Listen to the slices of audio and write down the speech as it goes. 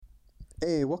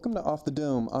Hey, welcome to Off the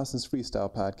Dome, Austin's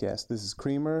freestyle podcast. This is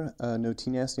Creamer. No T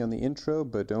Nasty on the intro,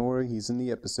 but don't worry, he's in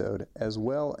the episode, as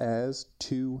well as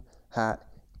two hot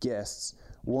guests.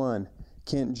 One,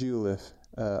 Kent Juliff,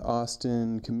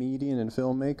 Austin comedian and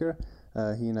filmmaker.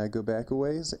 He and I go back a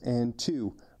ways. And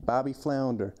two, Bobby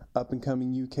Flounder,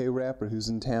 up-and-coming UK rapper who's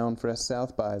in town for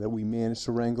South by that we managed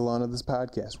to wrangle onto this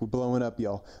podcast. We're blowing up,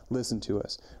 y'all. Listen to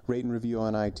us. Rate and review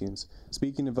on iTunes.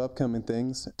 Speaking of upcoming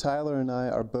things, Tyler and I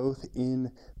are both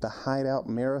in the Hideout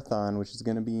Marathon, which is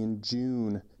going to be in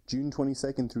June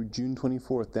 22nd through June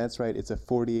 24th. That's right, it's a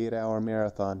 48-hour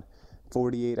marathon.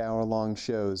 48-hour long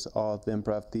shows, all at the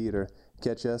Improv Theater.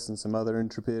 Catch us and some other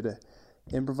intrepid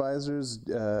improvisers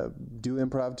do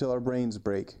improv till our brains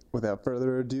break. Without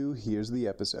further ado, here's the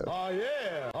episode. Oh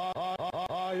yeah!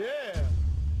 Oh yeah!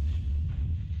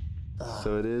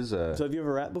 So it is. So have you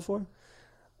ever rapped before?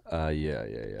 Yeah.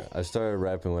 I started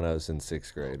rapping when I was in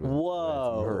 6th grade.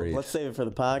 Whoa! Let's save it for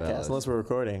the podcast, unless we're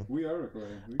recording. We are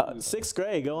recording. 6th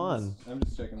grade, go on. I'm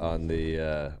just checking. On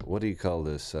the what do you call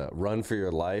this? Run for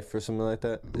Your Life or something like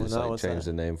that. It's no, like what's changed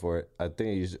that? the name for it. I think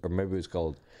it used, or maybe it was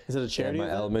called. Is it a charity? My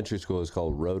event? elementary school is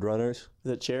called Roadrunners.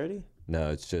 Is it charity? No,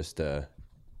 it's just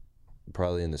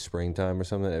probably in the springtime or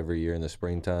something. Every year in the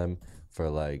springtime for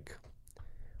like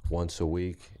once a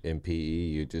week in PE,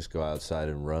 you just go outside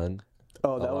and run.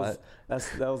 Oh, that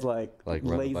was like Like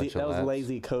run a lazy. bunch of That was laps.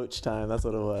 lazy coach time. That's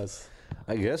what it was.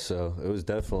 I guess so. It was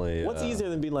definitely. What's easier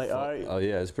than being like, all right, Oh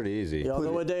yeah, it's pretty easy. y'all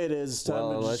know what day it is? It's time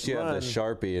Well, to unless just you run. have the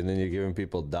Sharpie and then you're giving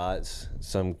people dots.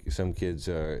 Some kids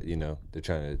are, they're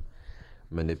trying to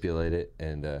manipulate it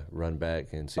and run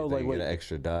back and see if they can get an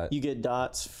extra dot. You get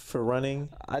dots for running,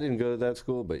 I didn't go to that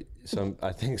school, but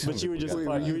I think some. but you were people just.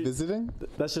 got- Were you visiting?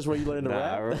 That's just where you learn to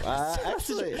Nah, rap.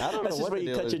 actually, I don't know That's just what where the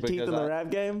you deal cut is your teeth in because the rap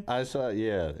game. I saw,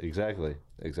 yeah, exactly.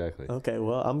 Okay,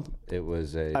 well, It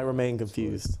was a. I remain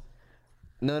confused.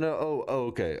 No. Oh,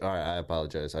 okay. All right. I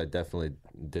apologize. I definitely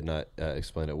did not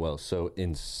explain it well. So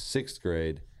in 6th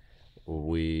grade,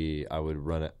 I would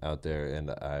run out there, and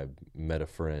I met a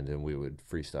friend, and we would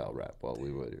freestyle rap while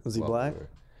we would. Was he black?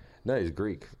 No, he's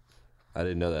Greek. I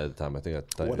didn't know that at the time. I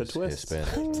thought What he a was twist. Hispanic.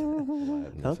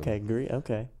 Latin or Okay, great.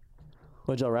 Okay,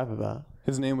 what'd y'all rap about?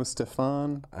 His name was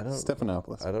Stefan I don't-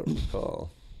 Stephanopoulos. I don't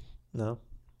recall. No,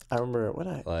 I remember what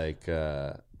I. Like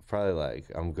probably like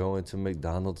I'm going to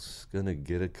McDonald's, gonna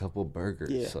get a couple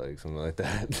burgers, Yeah. like something like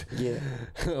that. Yeah.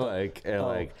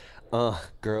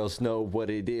 Girls know what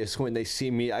it is when they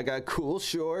see me. I got cool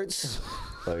shorts,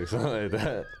 like something like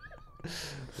that.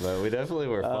 But we definitely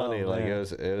were funny. Like man.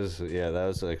 it was yeah. That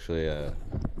was actually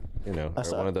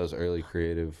one of those early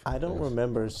creative. I don't things.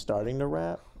 remember starting to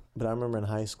rap, but I remember in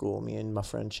high school, me and my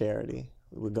friend Charity,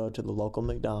 we would go to the local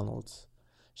McDonald's.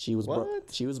 She was broke.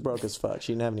 What? She was broke as fuck.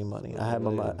 She didn't have any money. I had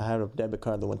I had a debit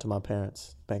card that went to my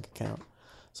parents' bank account,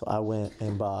 so I went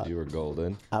and bought. You were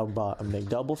golden. I bought a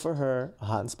McDouble for her, a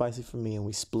hot and spicy for me, and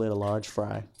we split a large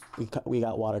fry. We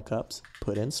got water cups,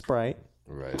 put in Sprite,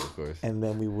 Right, of course. and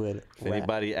then we would. If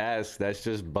anybody asks, that's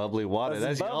just bubbly water.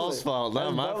 That's bubbly. y'all's fault, not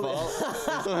That's my bubbly. fault. There's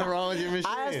nothing wrong with your machine.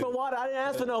 I asked for water. I didn't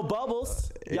ask for no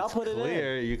bubbles. Y'all It's put it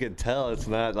clear. in. You can tell it's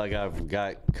not like I've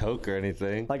got Coke or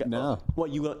anything. Like No.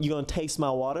 What you gonna taste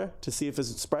my water to see if it's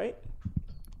Sprite?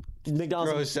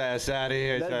 McDonald's. Gross ass out of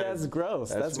here. That's gross.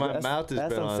 That's my mouth has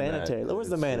that's been on unsanitary. that. Where's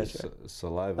the It's manager?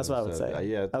 Saliva. That's what I would and stuff. say.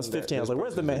 Yeah, I was 15. I was like,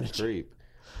 "Where's the manager?" Creep.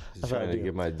 He's what I trying to do.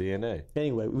 get my DNA.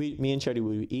 Anyway, me and Charity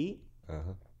would eat,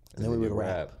 And then we would you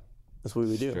rap. That's what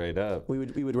we would do. Straight up. We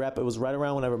would rap. It was right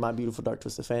around whenever My Beautiful Dark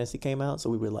Twisted Fantasy came out, so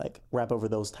we would like rap over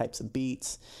those types of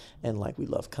beats, and like we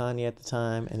loved Kanye at the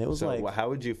time, and it was So like how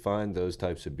would you find those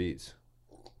types of beats?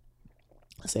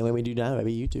 the same way we do now,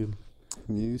 maybe YouTube.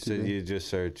 So you just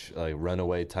search like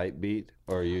runaway type beat,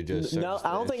 or you just search No,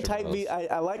 I don't think type beat.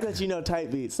 I like that you know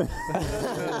type beats.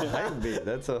 type beat.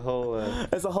 That's a whole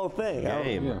It's a whole thing.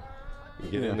 game. Yeah.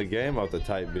 You get in the game off the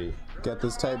type beat. Got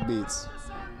those type beats.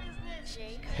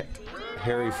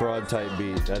 Harry Fraud type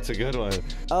beat. That's a good one.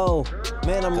 Oh,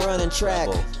 man, I'm running track.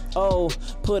 Rebel. Oh,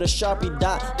 put a Sharpie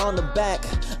dot on the back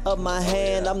of my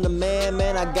hand. I'm the man,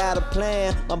 I got a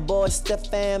plan. My boy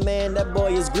Stefan, man, that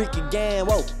boy is Greek again.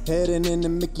 Whoa. Heading into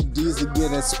Mickey D's to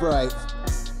get a Sprite.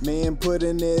 Man,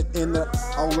 putting it in the.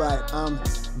 Alright, I'm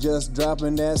just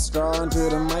dropping that straw into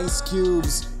the ice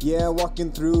cubes. Yeah,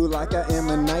 walking through like I am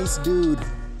a nice dude.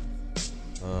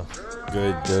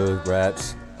 Good dude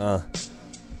raps.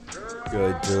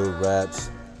 Good dude raps.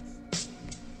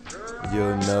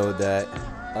 You know that.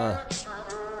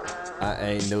 I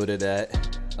ain't new to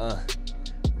that.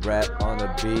 Rap on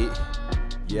a beat.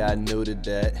 Yeah, I knew to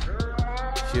that.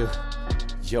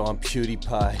 Yo, I'm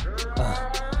PewDiePie.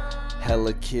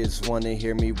 Hella kids wanna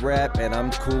hear me rap, and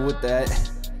I'm cool with that.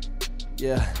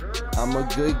 Yeah, I'm a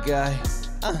good guy.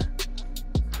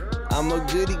 I'm a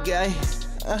goody guy.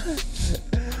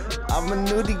 I'm a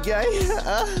nudie guy.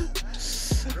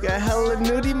 Got hella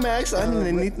nudie max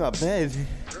underneath my bed.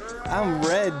 I'm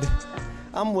red.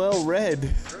 I'm well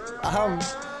read. I'm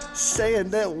saying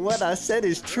that what I said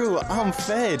is true. I'm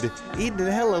fed. Eating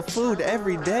hella food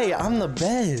every day. I'm the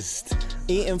best.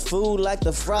 Eating food like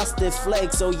the Frosted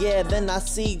Flakes. Oh yeah, then I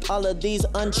see all of these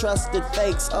untrusted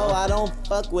fakes. Oh, I don't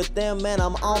fuck with them, man,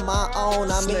 I'm on my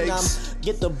own. I mean, Snakes. I'm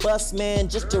get the bus, man,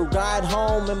 just to ride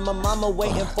home. And my mama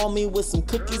waiting for me with some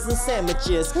cookies and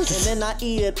sandwiches. And then I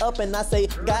eat it up and I say,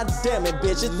 God damn it,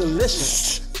 bitch, it's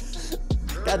delicious.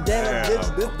 God damn it,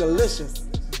 bitch, it's delicious.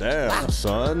 Damn,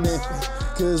 son.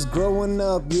 Cause growing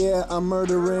up, yeah, I'm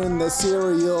murdering that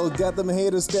cereal. Got them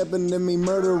haters stepping to me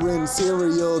murdering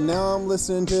cereal. Now I'm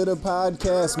listening to the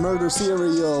podcast Murder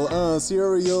Cereal.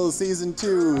 Cereal season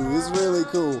 2 is really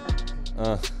cool.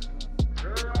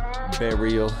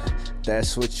 Burial.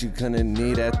 That's what you gonna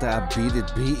need after I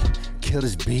kill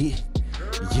this beat.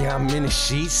 Yeah, I'm in the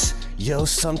sheets. Yo,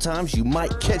 sometimes you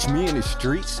might catch me in the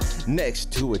streets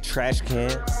next to a trash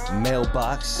can,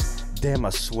 mailbox. Damn,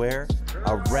 I swear,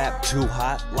 I rap too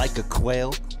hot like a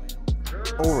quail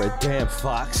or a damn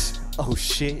fox. Oh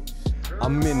shit,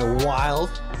 I'm in the wild.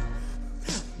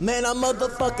 Man, I'm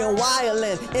motherfucking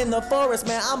wildin' in the forest,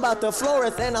 man. I'm about to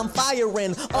flourish and I'm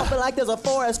firing up like there's a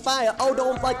forest fire. Oh,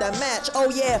 don't like that match. Oh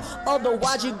yeah,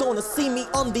 otherwise you're gonna see me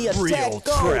on the attack. Real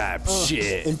Go. trap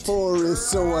shit. In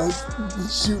forest, so I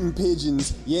shooting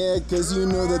pigeons. Yeah, cause you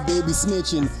know that they be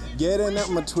snitching. Getting up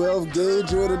my 12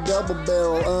 gauge with a double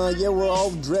barrel. Yeah, we're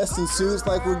all dressed in suits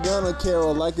like we're gonna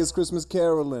carol, like it's Christmas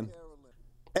caroling.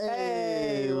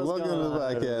 Hey, what's welcome to going the on,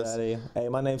 podcast. everybody? Hey,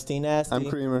 my name's T Nasty. I'm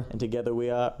Creamer. And together we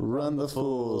are Run the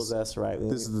Fools. That's right.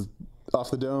 This is the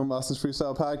Off the Dome, Austin's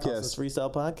Freestyle Podcast. Austin's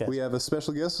Freestyle Podcast. We have a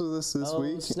special guest with us this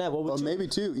week. Snap. Well, Maybe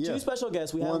two. Yeah, Two special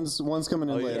guests. We have. One's coming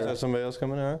in Oh, you later. guys have somebody else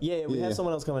coming in? Yeah, we Yeah. have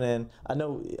someone else coming in. I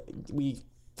know we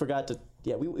forgot to.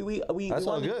 Yeah, we That's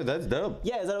all wanted- good. That's dope.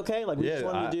 Yeah, is that okay? Like we Yeah, just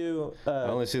wanted to do. I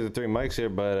only see the 3 mics here,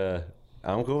 but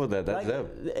I'm cool with that. That's like,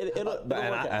 dope. it'll And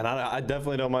work out. I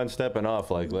definitely don't mind stepping off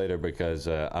like later because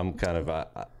I'm kind of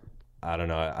I don't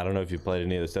know. I don't know if you played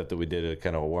any of the stuff that we did to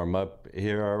kind of warm up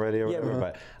here already or Yeah, whatever.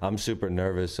 But I'm super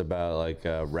nervous about like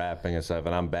rapping and stuff,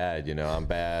 and I'm bad. You know, I'm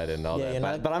bad and all Yeah, that. you're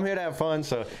But, not- but I'm here to have fun,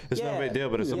 so it's Yeah, no big deal.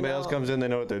 But if you somebody else know, comes in, they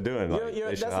know what they're doing. Like, they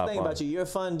That's should the hop thing on. about you. You're a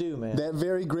fun dude, man. That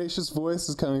very gracious voice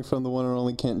is coming from the one and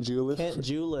only Kent Juliff, Kent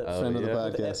Julep. friend of the yeah.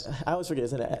 podcast. I always forget.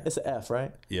 It's an F,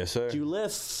 right? Yes, sir.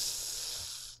 Julef.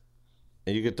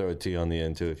 And you could throw a T on the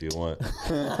end too if you want.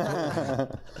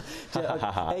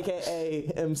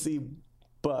 AKA MC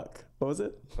Buck. What was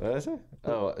it? What did I say?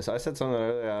 Oh, so I said something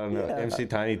earlier. I don't know. Yeah. MC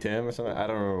Tiny Tim or something. I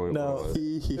don't remember what No, it was.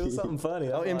 it was something funny.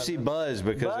 Oh, That's MC why I- Buzz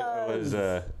because it was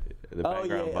the Oh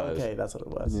background yeah, buzz. okay, that's what it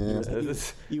was. Yeah.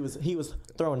 He was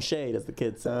throwing shade, as the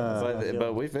kids say.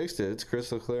 But we fixed it. It's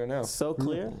crystal clear now. So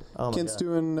clear. Oh my Kent's God.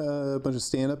 doing a bunch of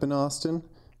stand up in Austin.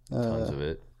 Tons of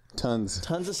it. Tons.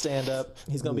 Tons of stand up.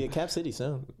 He's gonna be at Cap City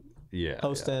soon. Yeah.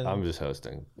 Hosting. I'm just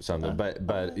hosting something.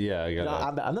 But yeah, I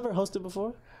got No, I've never hosted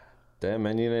before. damn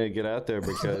man, you need to get out there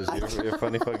because you're a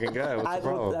funny fucking guy. What's the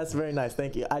problem? That's very nice.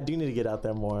 Thank you. I do need to get out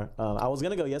there more. I was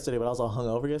gonna go yesterday, but I was all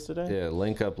hungover yesterday, Yeah,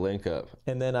 link up.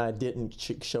 and then I didn't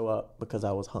show up because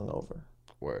I was hungover.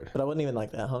 Word. But I wasn't even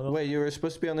like that hungover. Wait, you were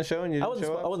supposed to be on the show and you I didn't wasn't.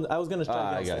 show up? I wasn't. I was gonna try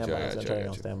Ah, to get on standby. I was gonna try to get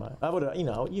on standby. I would have. You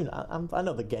know. I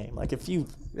know the game. Like if you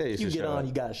Yeah, you if you should get show on, up.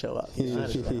 you gotta show up. I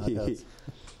understand how it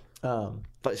goes.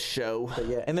 But show. But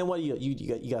yeah, and then what do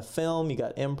you got film, you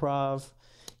got improv.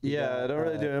 Yeah, I don't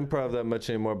really do improv that much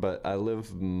anymore, but I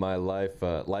live my life.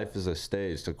 Life is a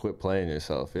stage, so quit playing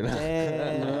yourself, you know?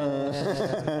 Hey,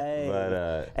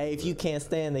 But, hey, if you can't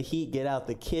stand the heat, get out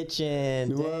the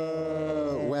kitchen.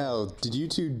 Whoa. Wow. Did you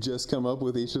two just come up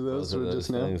with each of those, Those are or those just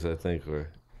now? things I think were.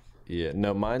 Yeah,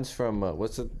 no, mine's from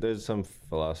what's it? There's some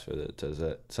philosopher that says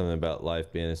that something about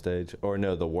life being a stage, or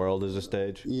no, the world is a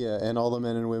stage. Yeah, and all the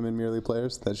men and women merely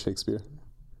players. That's Shakespeare.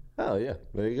 Oh yeah,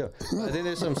 there you go. I think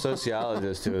there's some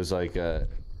sociologist who was like,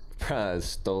 probably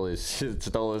stole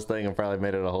his thing and probably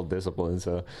made it a whole discipline.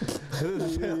 So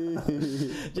Just a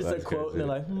That's quote, and they're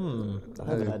like, I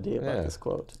have an idea about Yeah. this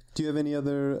quote. Do you have any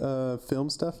other film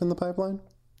stuff in the pipeline?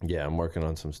 yeah, I'm working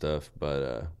on some stuff,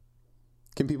 but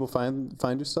Can people find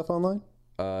your stuff online?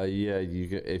 yeah,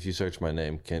 if you search my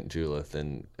name, Kent Julith,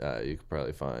 then you could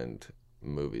probably find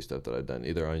movie stuff that I've done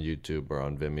either on YouTube or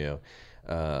on Vimeo.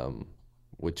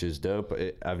 Which is dope.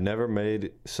 I've never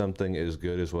made something as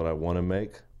good as what I want to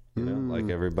make. You know, like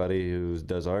everybody who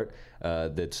does art,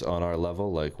 that's on our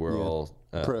level. Like we're all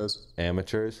Pros.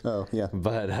 amateurs. Oh, yeah.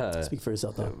 But Speak for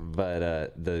yourself, though.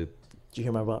 the Did you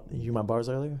hear my bars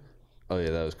earlier? oh yeah,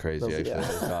 that was crazy. Those- Actually, yeah. That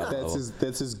was god level.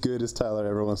 That's as good as Tyler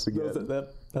ever wants to get.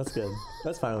 That's good.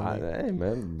 That's fine with me. Hey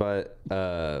man, but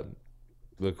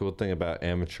the cool thing about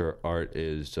amateur art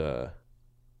is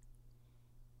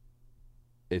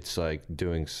it's like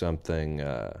doing something.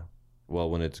 Well,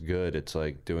 when it's good, it's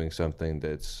like doing something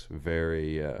that's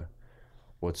very.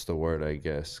 What's the word? I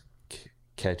guess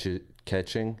catching.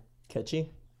 Catchy?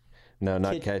 No,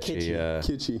 not Kit- catchy.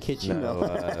 Kitschy. Kitschy.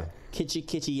 No,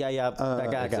 Kitschy, yeah, it's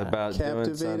about doing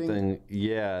Captivating? something.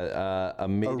 Yeah,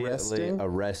 immediately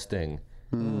arresting.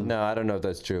 No, I don't know if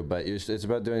that's true, but it's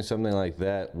about doing something like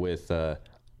that with a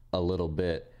little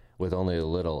bit, with only a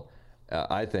little.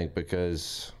 I think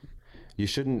because you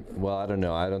shouldn't. Well, I don't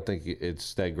know. I don't think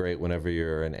it's that great whenever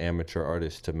you're an amateur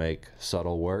artist to make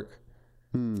subtle work.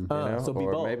 You know? So be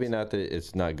or bold. maybe not that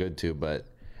it's not good to, but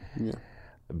Yeah.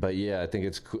 but yeah, I think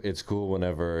it's cool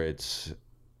whenever it's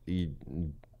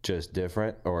just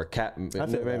different or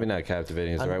maybe not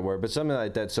captivating is the right word, but something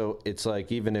like that. So it's like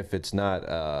even if it's not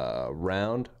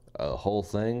round a whole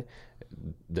thing,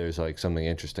 there's like something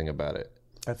interesting about it.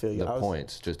 I feel you. The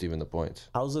points, just even the points.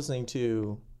 I was listening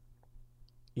to.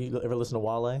 You ever listen to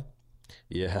Wale?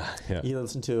 Yeah, yeah, You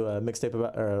listen to a mixtape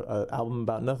about or an album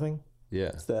about nothing? yeah.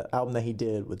 It's the album that he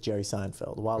did with Jerry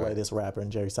Seinfeld. Wale, Right. this rapper,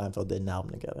 and Jerry Seinfeld did an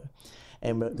album together.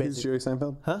 And Who's basically, Jerry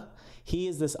Seinfeld? huh? He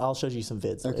is this. I'll show you some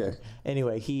vids. Okay. Later.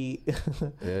 Anyway, he.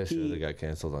 Yeah, sure. They got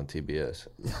canceled on TBS.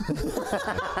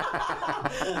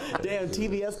 Damn,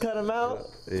 TBS cut him out.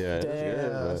 Yeah, it's Damn,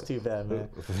 good, that's but- too bad, man.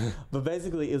 But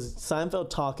basically, it was Seinfeld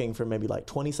talking for maybe like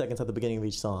 20 seconds at the beginning of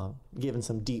each song, giving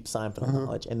some deep Seinfeld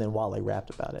knowledge, and then Wale rapped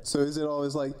about it. So is it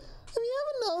always like, have you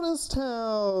ever noticed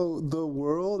how the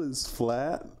world is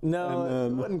flat? No, And it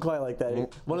then- wasn't quite like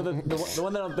that. One of the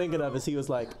one that I'm thinking of is he was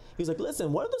like,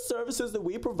 listen, one of the services that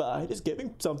we provide is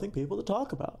giving something people to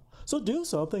talk about. So do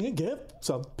something and give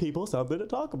some people something to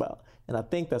talk about. And I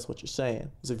think that's what you're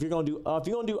saying. So if you're gonna do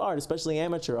art, especially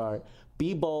amateur art,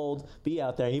 be bold, be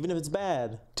out there, and even if it's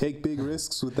bad, Take big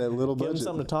risks with that little give them budget.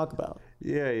 something to talk about.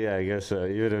 Yeah, I guess so.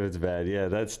 Even if it's bad, yeah,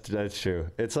 that's true.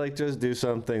 It's like just do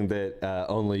something that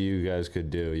only you guys could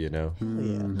do, you know,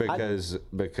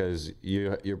 because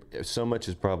you're so much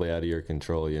is probably out of your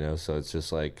control, you know. So it's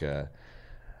just like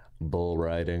bull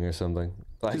riding or something.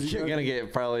 Like you're gonna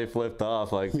get probably flipped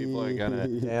off. Like people are gonna,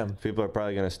 Damn. people are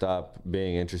probably gonna stop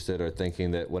being interested or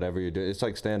thinking that whatever you're doing, it's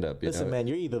like stand up. You Listen, know? man,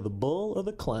 you're either the bull or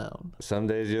the clown. Some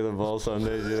days you're the bull, some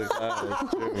days you're the clown.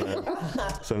 That's true,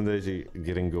 man. Some days you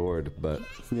getting gored, but.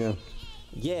 Yeah.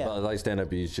 Yeah. But like stand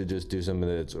up, you should just do something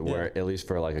that's where at least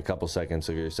for like a couple seconds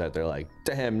of your set, they're like,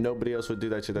 "Damn, nobody else would do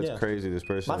that shit. That's Yeah. crazy. This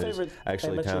person My is favorite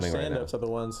actually amateur counting right now." stand-ups are the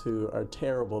ones who are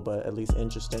terrible but at least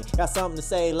interesting. Got something to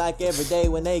say like every day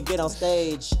when they get on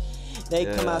stage. They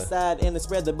come Yeah. outside and they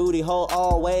spread the booty hole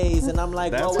always. And I'm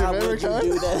like, That's bro, your why would you favorite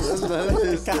do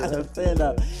that? kind? kind of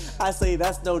stand-up. I say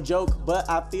that's no joke, but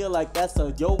I feel like that's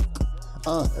a joke.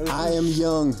 I am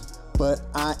young, but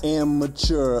I am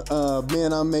mature.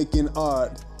 Man, I'm making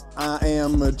art. I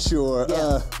am mature.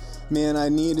 Yeah. Man, I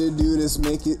need to do this,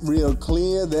 make it real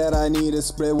clear that I need to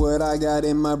spread what I got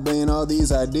in my brain, all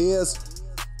these ideas.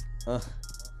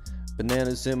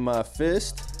 Bananas in my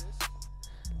fist.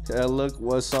 Look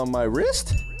what's on my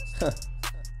wrist.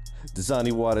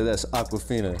 Dasani water, that's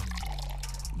Aquafina.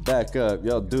 Back up,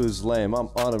 y'all dudes lame. I'm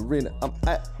on arena. I'm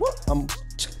at what? I'm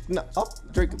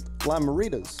drinking lime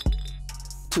margaritas.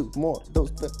 2 more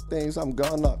those things. I'm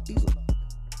gone off easily.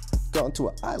 Gone to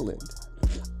an island.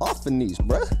 Off in these,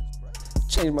 bruh.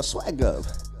 Change my swag up.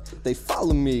 They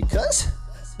follow me, cuz.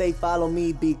 They follow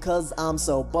me because I'm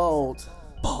so bold.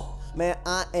 Man,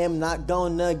 I am not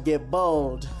gonna get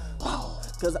bold.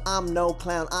 Cause I'm no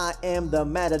clown, I am the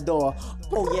matador.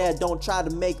 Oh yeah, don't try to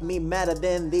make me madder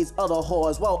than these other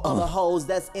whores. Well, other hoes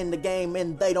that's in the game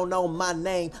and they don't know my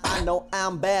name. I know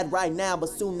I'm bad right now, but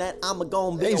soon that I'm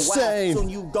gonna be a Insane. wild. Soon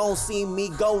you gon' see me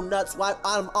go nuts while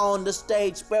I'm on the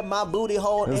stage. Spread my booty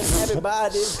hole and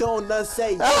everybody's gonna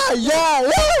say,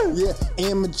 Yeah,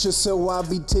 amateur, so I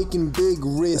be taking big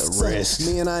risks.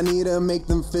 Man, I need to make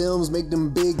them films, make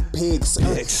them big pics.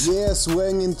 Yeah,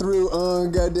 swinging through,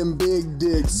 got them big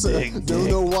dicks. Don't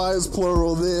know why it's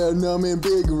plural there, no, I mean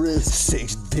big risks.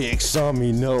 6 dicks on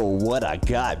me, know what I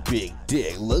got. Big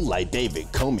dick, look like David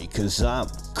Comey, cause I'm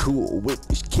cool with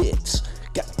these kids.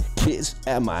 Got kids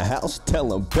at my house, tell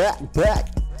them back.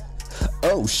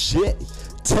 Oh shit,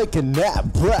 take a nap,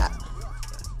 bruh.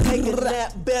 take a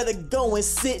nap, better go and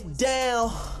sit down.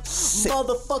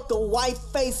 Motherfucker, white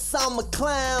face, I'm a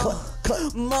clown.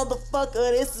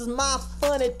 Motherfucker, this is my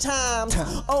funny times.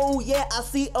 Oh yeah, I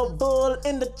see a bull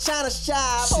in the China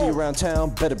shop. See you around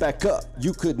town, better back up.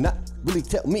 You could not really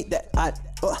tell me that I'd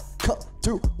come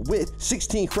through with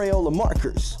 16 Crayola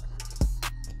markers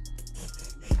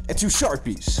and 2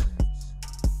 Sharpies.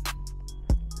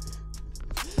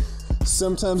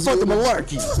 Sometimes Fuck the you're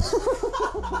malarkey.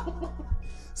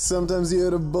 sometimes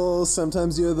you're the bull,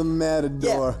 sometimes you're the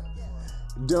matador.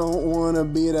 Don't wanna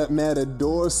be that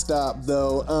matador stop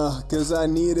though, cause I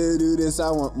need to do this, I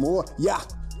want more, yeah.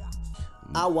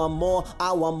 I want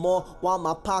more while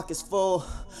my pocket's full.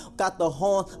 Got the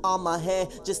horn on my head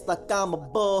just like I'm a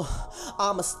bull.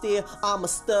 I'm a steer, I'm a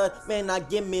stud, man, now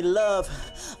give me love.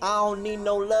 I don't need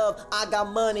no love, I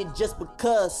got money just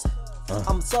because.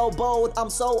 I'm so bold, I'm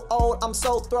so old, I'm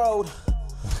so throwed.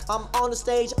 I'm on the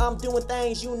stage, I'm doing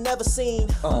things you never seen.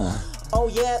 Oh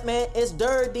yeah, man, it's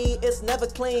dirty, it's never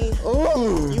clean.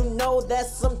 You know that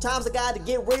sometimes I gotta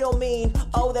get real mean.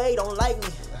 Oh, they don't like me.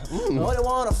 Oh, they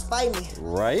wanna fight me.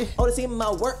 Right? Oh, they see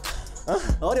my work.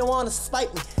 Oh, they wanna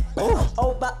spite me.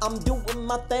 Oh, but I'm doing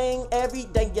my thing every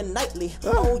day and nightly.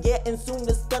 Oh yeah, and soon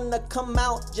it's gonna come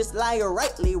out just like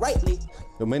rightly.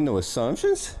 Don't make no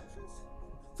assumptions.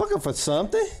 Looking for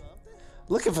something?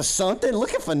 Looking for something?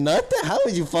 Looking for nothing? How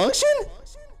would you function?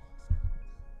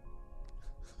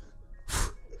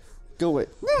 Go with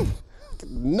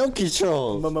no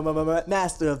control.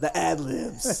 Master of the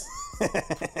ad-libs.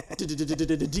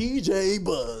 DJ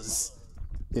Buzz.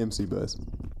 MC Buzz.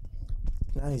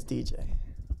 Now he's DJ.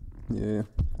 Yeah.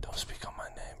 Don't speak on my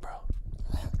name, bro.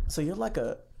 So you're like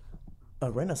a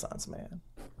renaissance man.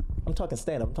 I'm talking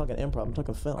stand-up, I'm talking improv, I'm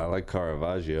talking film. I like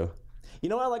Caravaggio. You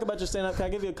know what I like about your stand-up? Can I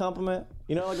give you a compliment?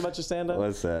 You know what I like about your stand-up?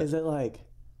 What's that? Is that like,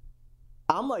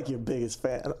 I'm like your biggest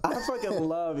fan. I fucking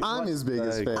love you. I'm his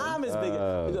biggest fan. I'm his biggest.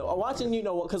 Watching you,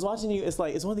 because watching you, it's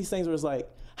like, it's one of these things where it's like,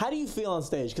 how do you feel on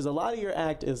stage? Because a lot of your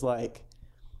act is like,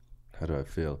 How do I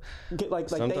feel?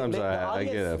 Sometimes I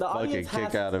get a fucking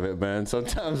kick out of it, man.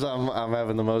 Sometimes I'm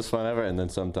having the most fun ever, and then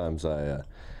sometimes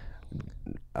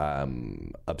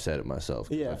I'm upset at myself.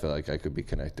 'Cause I feel like I could be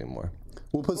connecting more.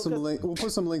 We'll put some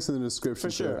links in the description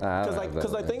For sure. I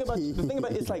Because the thing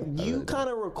about it's like you kind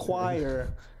of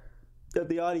require that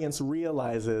the audience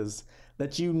realizes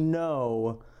that you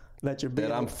know that you're being.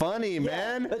 That I'm funny,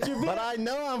 man. that you're being- But I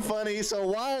know I'm funny, so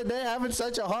why are they having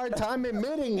such a hard time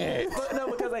admitting it? But no,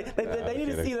 because they need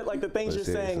to see that like the things you're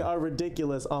saying are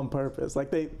ridiculous on purpose.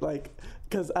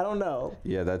 Because I don't know.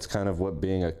 Yeah, that's kind of what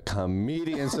being a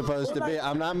comedian's supposed to be.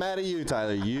 I'm not mad at you,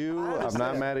 Tyler. I'm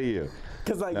not mad at you.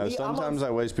 Because like No, sometimes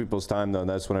I waste people's time though, and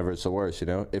that's whenever it's the worst. You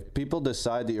know, if people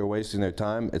decide that you're wasting their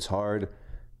time, it's hard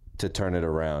to turn it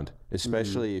around,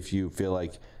 especially if you feel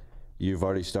like you've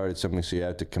already started something, so you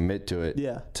have to commit to it.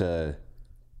 Yeah.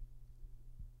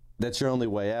 That's your only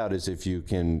way out, is if you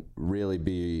can really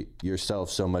be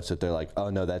yourself so much that they're like, oh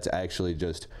no, that's actually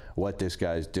just what this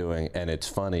guy's doing, and it's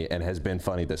funny and has been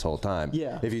funny this whole time.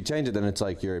 Yeah. If you change it, then it's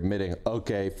like you're admitting,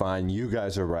 okay, fine, you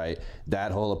guys are right.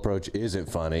 That whole approach isn't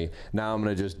funny. Now I'm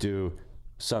gonna just do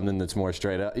something that's more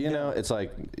straight up. You know, it's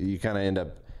like you kind of end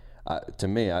up. To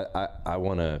me, I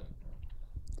want to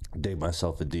dig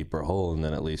myself a deeper hole and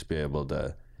then at least be able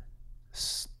to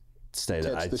say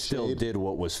that I still did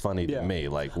what was funny to me,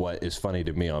 like what is funny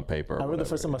to me on paper. I remember the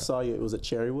first time I saw you, it was at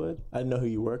Cherrywood. I didn't know who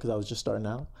you were because I was just starting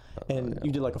out, and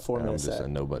you did like a 4-minute I'm just set. a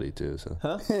nobody too, so.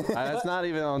 That's not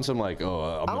even on some like,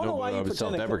 I'm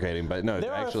self-deprecating, but no, it's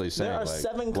actually saying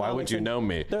like, why would you know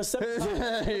me? There are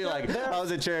 7 You're like, I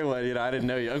was at Cherrywood, you know, I didn't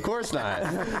know you. Of course not.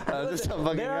 Just some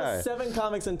fucking there guy. are 7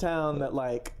 comics in town that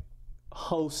like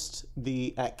host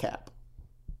the at Cap.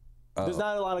 There's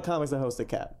not a lot of comics that host at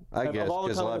Cap. I guess all the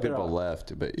because a lot of comics people there are.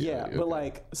 left, but Yeah, okay. but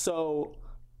like, so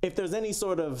if there's any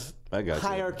sort of I got you.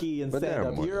 hierarchy in But there are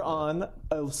stand-up, more you're than on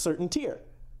a certain tier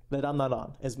that I'm not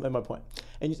on, is my point.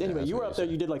 And anyway, that's you what were you up there,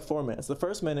 said. you did like 4 minutes. The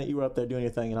first minute you were up there doing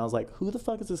your thing, and I was like, who the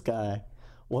fuck is this guy?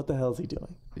 What the hell is he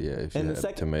doing? Yeah, if you And had the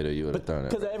second- tomato, you would have thrown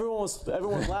Because it. everyone was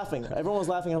laughing. Everyone was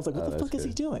laughing. I was like, what the that's fuck is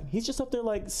he good. doing? He's just up there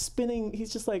like spinning.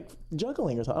 He's just like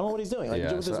juggling or something. I don't know what he's doing. Like,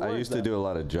 Yeah, with his so I words, used to though. do a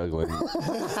lot of juggling.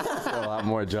 A lot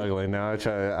more juggling. Now I'm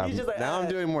just like, now I'm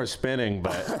doing more spinning,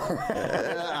 but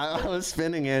I was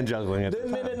spinning and juggling at the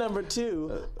Then time. minute number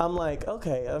 2, I'm like,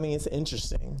 okay, I mean, it's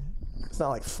interesting. It's not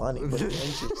like funny, but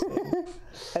it's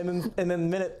interesting. and then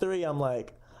minute 3, I'm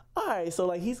like, all right, so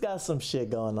like he's got some shit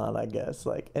going on, I guess.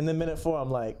 Like, and then minute 4,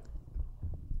 I'm like,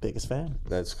 biggest fan.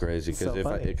 That's crazy So because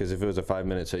funny. if it was a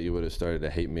 5-minute set, you would have started to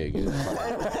hate me again.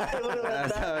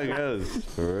 That's how it goes,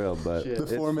 for real. But Shit.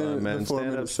 it's 4 minute- fun, man. the 4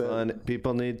 minute Stand-up's set. fun.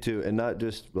 People need to, and not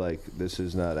just like this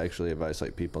is not actually advice.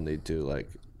 Like people need to like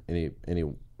any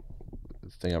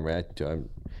thing I'm reacting to.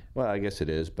 Well, I guess it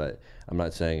is, but I'm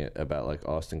not saying it about like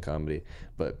Austin comedy.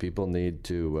 But people need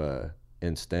to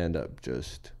in stand up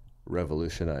just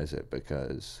revolutionize it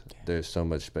because there's so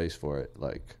much space for it.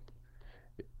 Like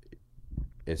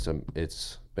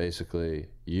it's basically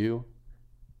you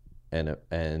and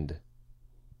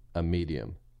a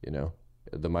medium. You know,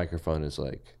 the microphone is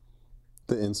like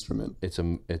The instrument. it's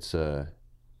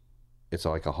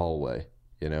like a hallway.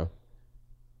 You know.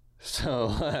 So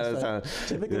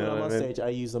Typically, you know when I'm what on I mean? stage, I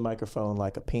use the microphone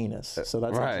like a penis. So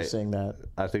that's Right. interesting that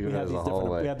I think we of it have, as these a different,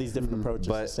 hallway. we have these different approaches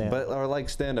to But stand-up. or like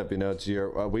stand up, you know, it's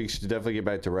your. We should definitely get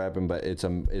back to rapping, but it's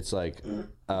like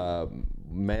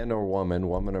man or woman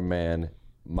or man,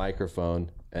 microphone,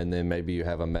 and then maybe you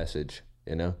have a message,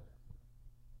 you know.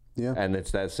 Yeah. And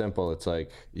it's that simple. It's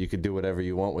like you could do whatever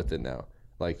you want with it now.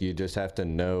 Like you just have to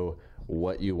know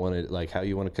what you want to, like how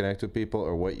you want to connect with people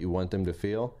or what you want them to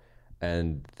feel,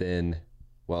 and then.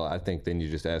 Well, I think then you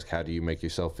just ask, how do you make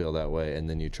yourself feel that way? And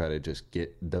then you try to just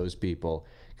get those people,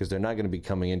 because they're not going to be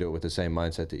coming into it with the same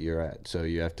mindset that you're at. So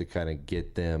you have to kind of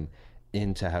get them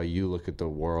into how you look at the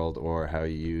world or how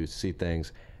you see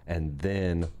things, and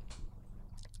then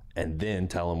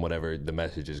tell them whatever the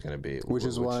message is going to be. Which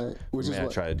is why I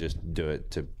try to just do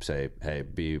it to say, hey,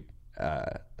 be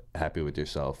happy with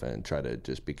yourself and try to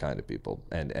just be kind to people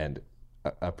and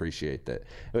appreciate that.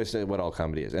 It's what all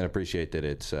comedy is, and appreciate that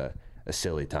it's a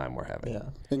silly time we're having.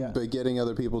 Yeah. But getting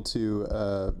other people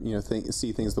to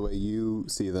see things the way you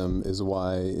see them is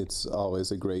why it's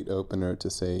always a great opener to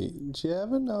say, "Did you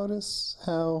ever notice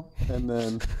how?" And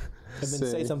then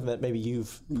say something that maybe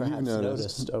you've perhaps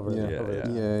noticed over the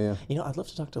Yeah. You know, I'd love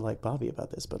to talk to like Bobby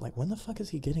about this, but like, when the fuck is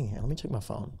he getting here? Let me check my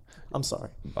phone. I'm sorry.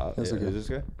 Is this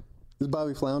guy? This is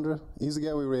Bobby Flounder. He's the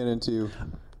guy we ran into.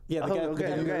 Yeah, the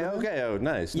guy, the guy- Okay. Oh,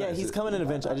 nice. Yeah, nice. he's coming in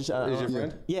eventually. Is your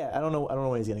friend? Yeah, I don't know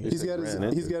when he's getting. He's got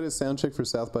his sound check for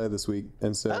South by this week,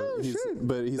 and so he's like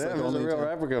There's only a real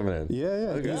rapper coming in.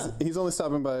 Yeah. Okay. He's only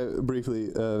stopping by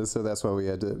briefly, so that's why we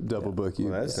had to double book you.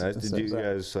 Well, that's nice. Did you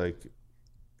guys like?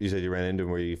 You said you ran into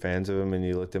him. Were you fans of him and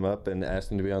you looked him up and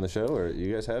asked him to be on the show, or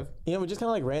you guys have? Yeah, we just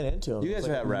kind of like ran into him. You guys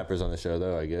Like, have rappers on the show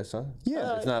though, I guess, huh?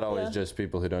 Yeah. It's not always yeah. just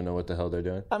people who don't know what the hell they're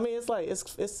doing. I mean, it's like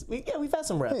we've had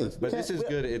some rappers. But this is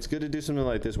good. It's good to do something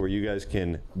like this where you guys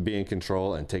can be in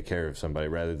control and take care of somebody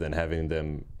rather than having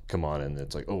them come on and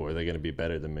it's like, oh, are they going to be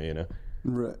better than me? You know.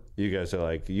 Right. You guys are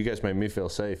like, you guys make me feel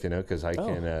safe, you know, because I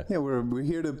can. Yeah, we're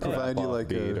here to provide you like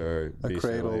beat or a be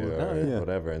cradle silly or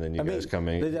whatever, and then you guys come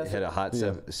in, hit a hot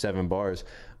seven bars,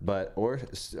 but or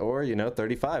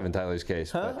 35 in Tyler's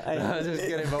case. Huh? But, no, I'm just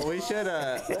kidding. But we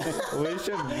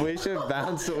should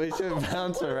bounce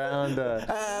around.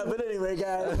 But anyway,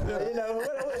 guys,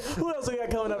 what else we got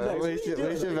coming up next? We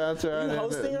should bounce around. You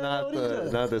hosting or not what are you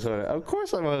doing? not this one. Of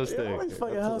course I'm hosting. You're always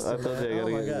fucking hosting. I told you I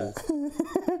gotta get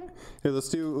this. Here, let's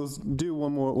do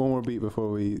one more beat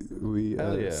before we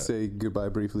say goodbye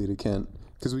briefly to Kent,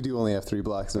 because we do only have 3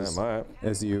 blocks All right.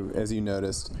 as you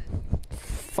noticed.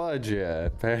 Fudge, yeah.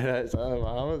 Paradise Island,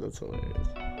 Muhammad. That's hilarious.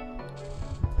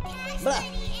 Blah.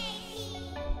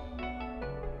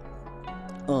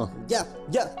 Yeah.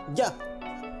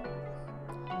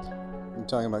 I'm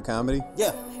talking about comedy.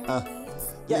 Yeah.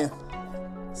 Yeah.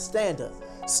 Stand up.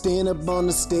 Stand up on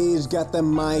the stage, got the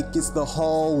mic, it's the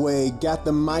hallway. Got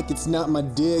the mic, it's not my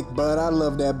dick, but I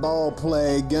love that ball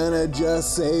play. Gonna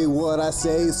just say what I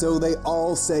say, so they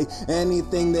all say.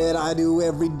 Anything that I do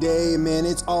every day, man,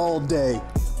 it's all day.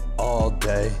 All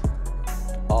day,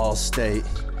 all state,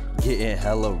 getting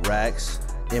hella racks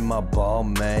in my ball,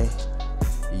 man.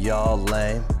 Y'all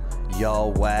lame,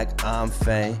 y'all whack, I'm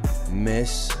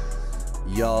famous.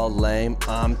 Y'all lame,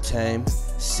 I'm tame.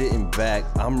 Sitting back,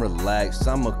 I'm relaxed,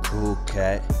 I'm a cool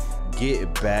cat. Get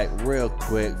it back real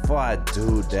quick before I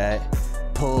do that.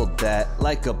 Pull that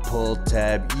like a pull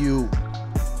tab. You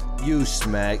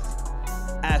smacked.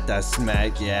 After I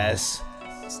smacked, yes.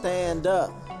 Stand up.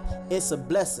 It's a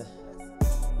blessing.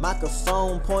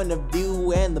 Microphone, point of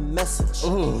view, and the message.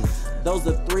 Ooh. Those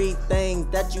are 3 things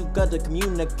that you got to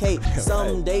communicate.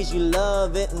 Some days you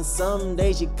love it and some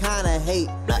days you kinda hate.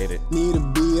 Hate it. Need to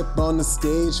be up on the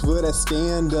stage for that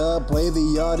stand up. Play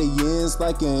the audience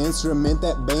like an instrument,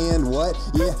 that band. What?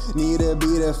 Yeah, need to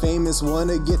be the famous one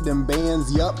to get them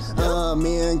bands. Yup.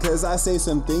 Man, cause I say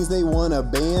some things they wanna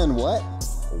ban. What?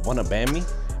 Wanna ban me?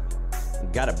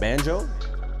 Got a banjo?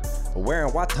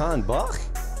 Wearing Watan Buck?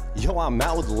 Yo, I'm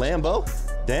out with the Lambo.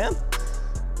 Damn.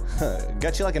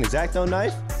 Got you like an X-Acto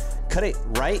knife? Cut it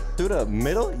right through the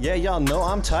middle? Yeah, y'all know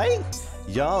I'm tight.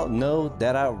 Y'all know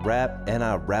that I rap and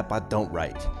I rap, I don't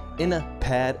write. In a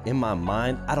pad in my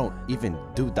mind, I don't even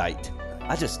do diet.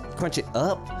 I just crunch it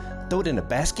up, throw it in a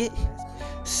basket,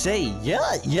 say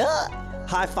yeah.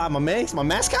 High five my man, my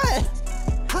mascot.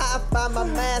 High five my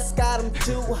mascot, I'm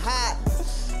too hot.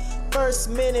 First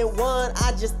minute one,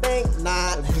 I just think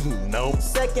not. Nope.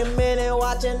 Second minute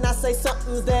watching, I say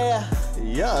something's there.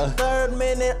 Yeah. Third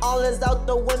minute, all is out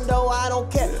the window. I don't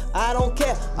care.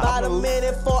 By the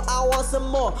minute four, I want some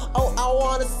more. Oh, I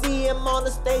wanna see him on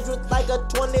the stage with like a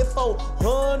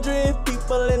 2,400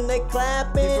 people and they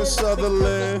clapping. People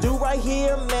Sutherland. Do right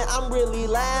here, man. I'm really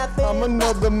laughing. I'm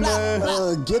another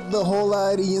man. Get the whole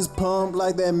audience pumped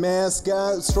like that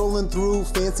mascot. Strolling through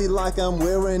fancy like I'm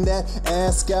wearing that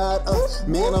ascot.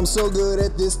 Man, I'm so good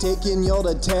at this, taking y'all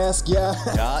to task, yeah.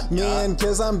 Man,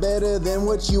 cause I'm better than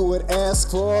what you would ask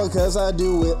for. Cause I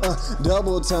do it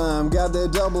double time. Got the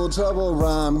double trouble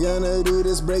rhyme. Gonna do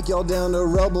this, break y'all down to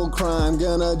rubble crime.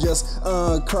 Gonna just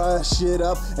crush it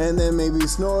up and then maybe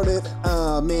snort it.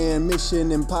 Man,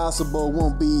 Mission Impossible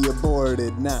won't be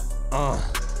aborted. Nah.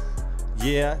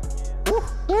 Yeah. Whoop,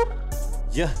 whoop.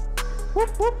 Yeah. Whoop,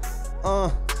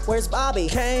 whoop. Where's Bobby?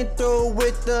 Came through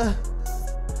with the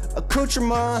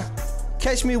accoutrement.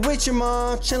 Catch me with your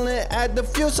mom, chillin' at the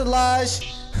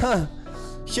fuselage. Huh.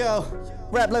 Yo,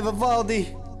 rap like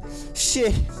Vivaldi.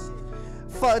 Shit.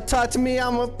 Fuck, talk to me,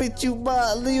 I'ma beat you,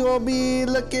 but you won't be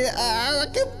looking. I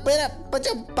can beat up, but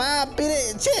your Bob beat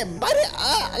it. Shit, bite it.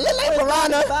 Look like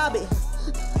piranha. Bobby?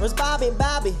 Where's Bobby?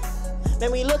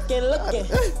 Man, we looking.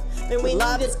 Man, we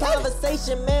need this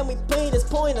conversation, man. We play this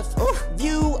point of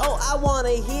view. Oh, I wanna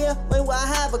hear when I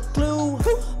have a clue.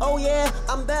 Oh yeah,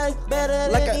 I'm better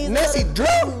than Like a these Nancy other Drew.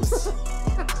 dudes.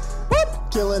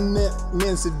 Killing it,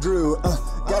 Nancy Drew.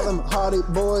 Got them hardy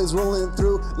boys rolling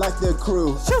through like the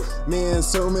crew. Man,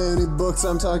 so many books,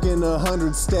 I'm talking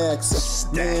 100 stacks.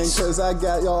 Man, cause I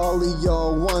got all of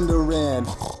y'all wondering.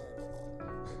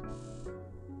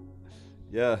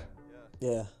 Yeah.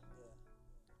 Yeah.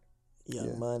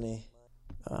 Young Money.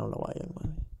 I don't know why Young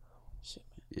Money. Shit,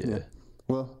 man.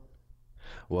 Yeah.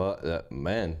 Well,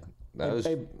 Man, that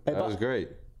was great.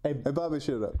 hey, Bobby,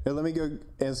 shut up. Hey, let me go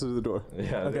answer the door.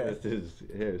 Yeah. Okay.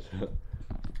 Here.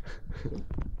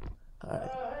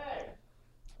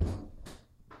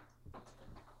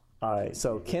 All right,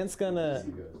 so Kent's gonna.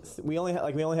 We only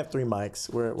have 3 mics.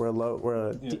 We're low. We're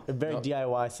a very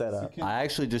DIY setup. I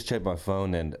actually just checked my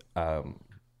phone and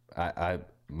I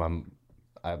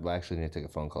actually need to take a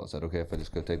phone call. Is that okay if I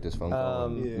just go take this phone call?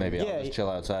 And maybe I'll just chill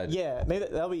outside. Yeah, maybe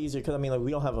that'll be easier because I mean, like, we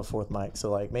don't have a 4th mic,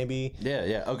 so like maybe.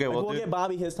 Yeah. Okay. Like, Well, we'll get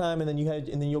Bobby his time, and then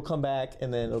you'll come back,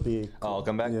 and then it'll be. Oh, I'll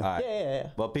come back. Yeah. All right. Yeah.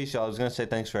 Well, peace, y'all. I was gonna say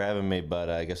thanks for having me, but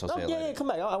I guess I'll say it later. Yeah, come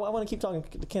back. I want to keep talking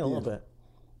to Ken a little bit.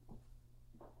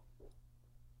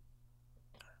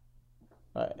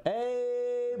 All right.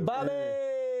 Hey, Bobby!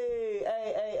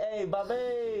 Hey,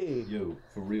 Bobby! Yo,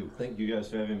 for real. Thank you guys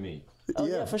for having me. Oh,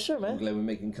 yeah, for sure, man. Glad we're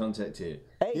making contact here.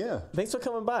 Hey, Yeah. thanks for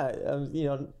coming by.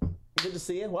 Good to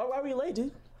see you. Why were you late,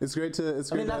 dude? It's great to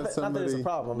I mean, have not that it's somebody. a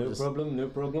problem. No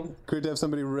problem. Great to have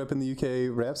somebody repping the UK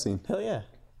rap scene. Hell yeah.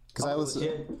 Because I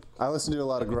listen to a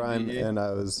lot of grime, and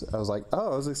I was like, I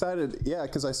was excited,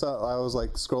 because I was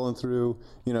like scrolling through,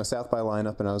 South by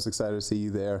lineup, and I was excited to see you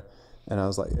there, and I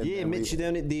was like, Yeah, met you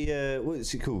down at the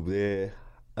what's it called?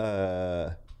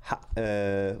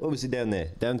 What was it down there?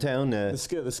 Downtown? The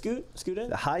scoot in?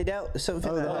 The Hideout or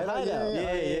something like that. Hideout.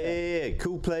 Yeah.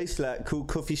 Cool place, like cool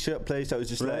coffee shop place. I was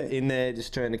just Right. like in there,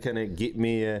 just trying to kind of get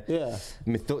me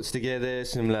my thoughts together.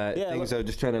 Some things I was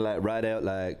just trying to like write out.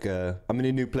 Like I'm in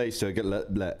a new place, so I get a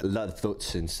lot of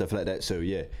thoughts and stuff like that. So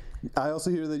yeah. I also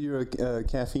hear that you're a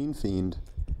caffeine fiend.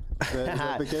 Is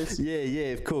that the case?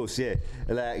 Yeah, of course, yeah.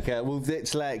 Like, well,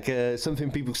 that's like something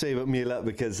people say about me a lot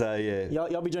because I.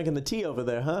 Y'all be drinking the tea over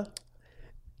there, huh?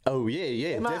 Oh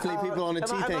yeah, definitely people on the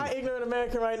tea thing. Am I ignorant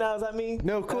American right now? Is that me?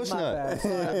 No, of course That's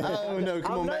not. my bad. Oh no,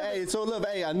 come on, man. Hey, it's all love.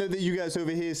 Hey, I know that you guys over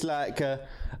here is like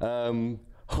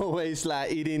always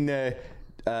like eating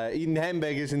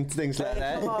hamburgers and things like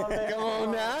that. Come on, man. Come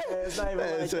on now. It's not even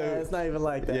like that. It's not even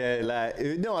like that. Yeah, like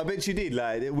no, I bet you did.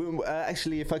 Like,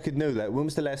 actually, if I could know, like, when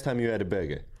was the last time you had a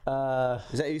burger?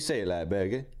 Is that how you say it, like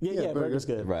burger? Yeah, burger's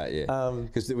good. Right, yeah.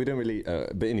 Because we don't really.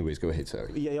 But anyways, go ahead.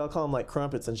 Sorry. Yeah, y'all call them like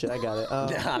crumpets and shit. I got it.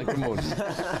 Come on.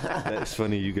 That's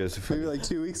funny. You guys are funny. Maybe like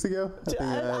 2 weeks ago. I think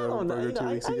I don't know. burger 2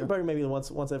 weeks I eat ago. burger maybe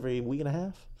once every week and a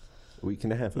half. Week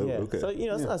and a half. Oh, Yeah. okay. So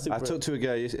it's not super. I talked to a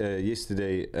guy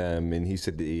yesterday, and he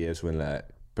said that he has one like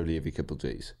probably every couple of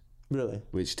days, Really?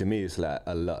 which to me is like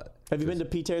a lot. Have you been to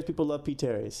P. Terry's? People love P.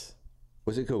 Terry's.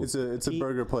 What's it called? It's a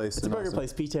burger place. It's a in burger Austin.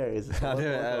 place, P. Terry's. It's a I don't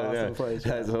know. awesome place,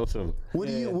 yeah. That's awesome. What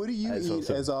do you That's eat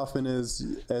awesome. as often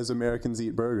as Americans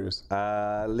eat burgers?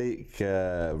 Like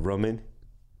ramen.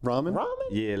 Ramen? Ramen?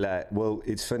 Yeah, like, well,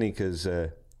 it's funny because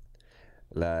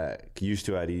like used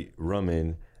to I'd eat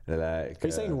ramen. Like, Are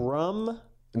you saying rum?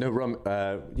 no rum?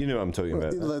 You know what I'm talking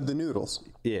about. The noodles.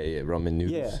 Yeah, ramen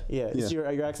noodles. Yeah. It's your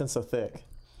accent's so thick.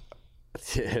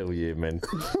 Hell yeah, man.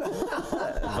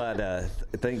 But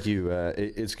thank you.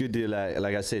 It's good to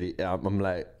like I said. I'm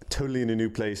like totally in a new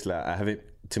place. Like I haven't.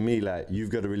 To me, like you've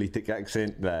got a really thick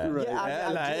accent. Like, Yeah,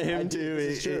 I do. him too.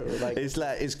 It's true. Like,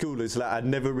 It's cool. It's like I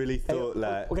never really thought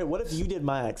like. okay, what if you did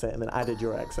my accent and then I did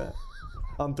your accent?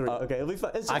 On 3. Okay, it'll be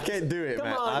fun. It's I just- can't do it, come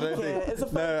man. on, I don't you think. can't. It's a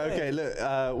fun no, thing. okay. Look.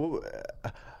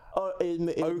 Oh,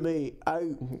 it's me.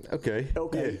 Okay.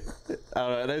 Okay. Yeah. All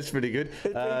right, that's pretty good.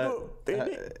 It's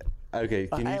pretty good. Okay,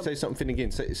 can I you am- say something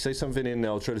again? Say something and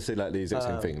I'll try to say like the exact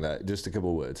same thing, like just a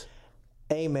couple of words.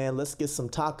 Hey man, let's get some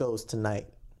tacos tonight.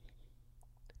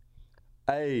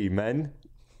 Hey man.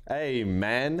 Hey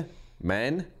man.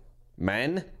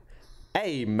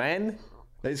 Hey man.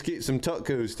 Let's get some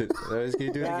tacos. Let's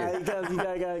get do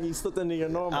it again. You slipped into your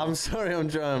normal. I'm sorry, I'm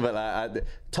trying, but like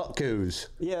tacos.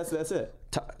 Yes, that's it.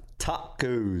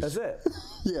 Tacos. That's it.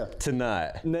 Yeah.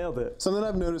 Tonight. Nailed it. Something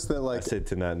I've noticed that I like said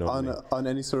tonight, not on me. on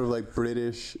any sort of like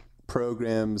British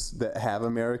programs that have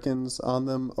Americans on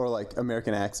them or like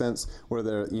American accents where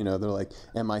they're they're like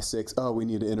MI6. Oh, we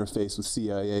need to interface with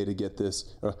CIA to get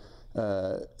this.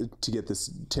 To get this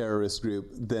terrorist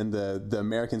group, then the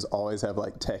Americans always have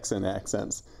like Texan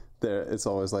accents. It's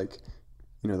always like,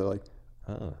 they're like,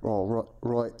 oh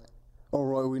right,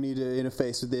 we need to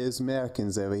interface with these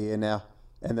Americans over here now.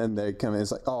 And then they come in,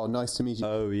 it's like, oh, nice to meet you.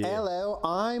 Oh, yeah. Hello,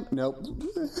 nope.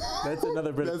 That's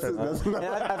another British person. And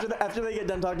after they get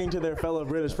done talking to their fellow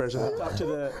British person, they talk to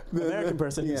the American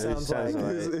person who sounds like.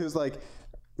 It was like,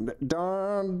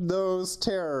 darn those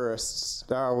terrorists.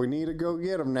 Oh, we need to go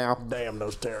get them now. Damn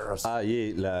those terrorists.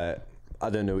 Yeah, like I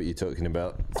don't know what you're talking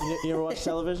about. You ever watch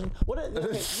television?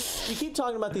 You keep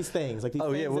talking about these things, like these.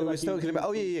 Oh things yeah, that, what like, was talking about?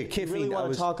 Oh yeah, You caffeine. really want I to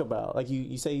was, talk about, like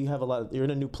you say you have a lot. You're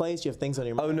in a new place. You have things on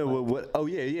your mind. Oh no, what? Oh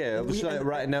yeah. I was like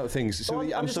writing out things. So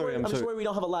I'm sorry. I'm just worried we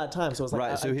don't have a lot of time. So it's like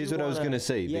Right, so here's what I was going to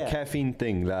say. The caffeine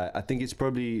thing, like, I think it's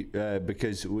probably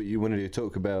because what you wanted to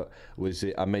talk about was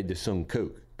I made the song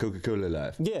Coca-Cola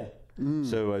Life. Yeah.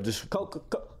 So I just,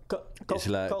 it's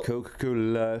like Coca-Cola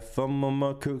Life, I'm on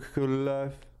my Coca-Cola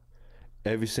Life.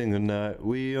 Every single night,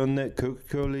 we on that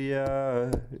Coca-Cola,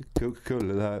 yeah.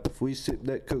 Coca-Cola Life, we sip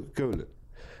that Coca-Cola.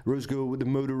 Rose gold with the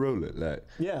Motorola, like,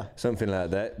 Yeah. something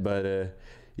like that. But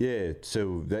yeah,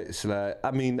 so that's like, I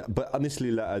mean, but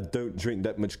honestly, like, I don't drink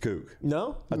that much Coke.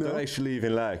 No. I don't actually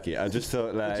even like it. I just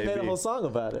thought like You made a whole song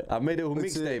about it. I made a whole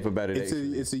mixtape about it.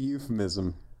 It's a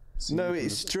euphemism. No,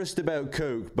 it's just about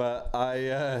Coke, but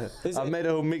I made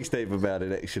a whole mixtape about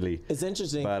it actually. It's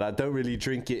interesting. But I don't really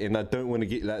drink it, and I don't want to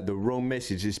get like the wrong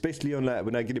message, especially on like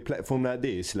when I get a platform like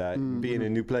this, like being in a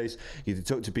new place, you have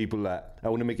to talk to people. Like I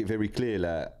want to make it very clear,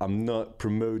 like I'm not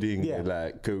promoting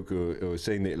like Coke or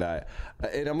saying that like,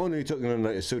 and I'm only talking on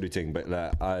like a soda thing, but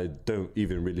like I don't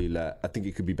even really like. I think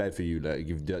it could be bad for you, like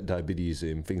give diabetes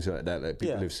and things like that. Like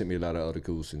people have sent me a lot of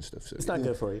articles and stuff. So It's not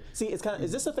good for you. See, it's kind of.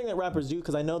 Is this a thing that rappers do?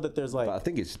 Because I know that there's like. But I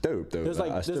think it's dope though.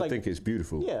 Like, I still think it's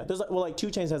beautiful. Yeah, there's like 2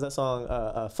 Chainz has that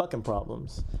song, "Fucking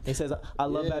Problems." He says, "I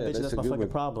love bad bitches. That's my fucking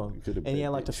problem." And yeah, I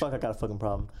like to fuck. I got a fucking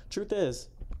problem. Truth is,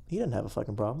 he didn't have a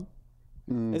fucking problem.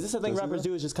 Is this a thing rappers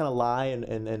do? Is just kind of lie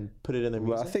and put it in their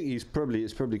music? Well, I think it's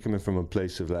probably coming from a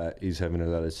place of like he's having a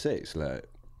lot of sex, like.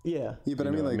 Yeah. Yeah, but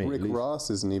I mean, like Rick Ross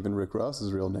isn't even Rick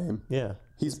Ross's real name. Yeah.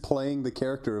 He's playing the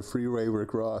character of Freeway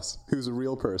Rick Ross, who's a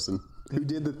real person who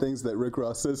did the things that Rick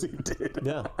Ross says he did.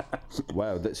 Yeah.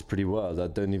 Wow, that's pretty wild. I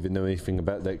don't even know anything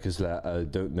about that because like I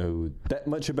don't know that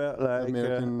much about like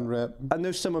American rap. I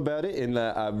know some about it and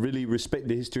like I really respect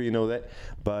the history and all that.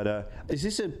 But is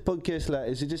this a podcast? Like,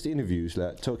 is it just interviews?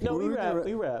 Like talking? No, we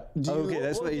rap. Okay,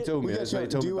 that's what he told me. That's what he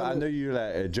told me. But I know you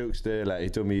like a jokester. Like he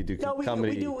told me you do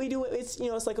comedy. We do. It's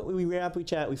it's like we rap, we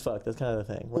chat, we fuck. That's kind of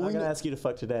the thing. We're not gonna ask you to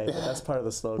fuck today, but that's part of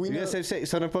the slogan. You guys have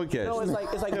sex on a podcast? No, it's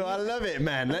like. Yo, I love it,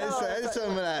 man. That's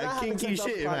some like kinky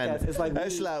shit, man. It's like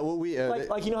that's like what we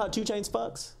like you know how 2 Chainz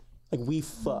fucks? Like we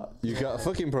fuck. You got a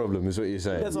fucking problem, is what you're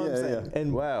saying. That's what I'm saying. Yeah.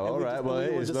 And wow. All right. Well,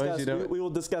 hey, as long as you don't. We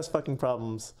will discuss fucking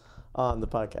problems on the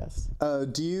podcast.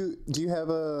 Do you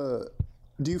have a?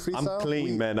 Do you freestyle? I'm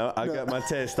clean, man. I got my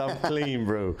test. I'm clean,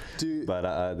 bro. But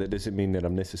that doesn't mean that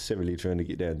I'm necessarily trying to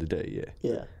get down today.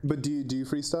 Yeah. But do you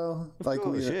freestyle? Of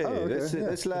course, yeah.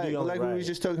 That's like we were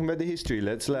just talking about the history.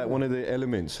 That's like one of the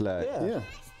elements. Like Yeah.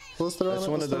 Well, that's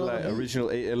one of the like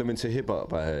original 8 elements of hip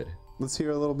hop. I heard. Let's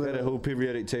hear a little bit. Had a whole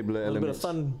periodic table of A little bit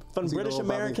elements. of fun British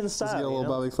American style. Let's get a little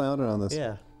Bobby Flounder on this.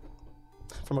 Yeah.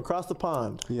 From across the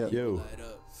pond. Yeah. Yo.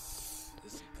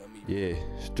 Yeah,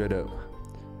 straight up.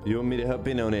 You want me to hop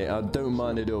in on it? I don't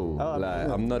mind at all. Oh, like,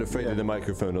 I'm not afraid of the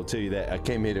microphone. I'll tell you that. I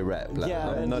came here to rap. Like,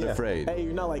 I'm not afraid. Hey,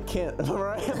 you're not like Kent. Am I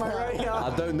right? Am I right?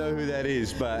 I don't know who that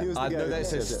is, but I know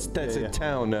that's a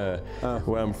town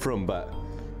where I'm from. But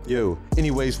yo,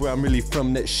 anyways, where I'm really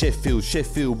from, that's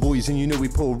Sheffield boys, and you know we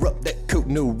pour up that coke,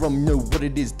 no rum, know what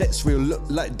it is. That's real. Look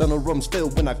like Donald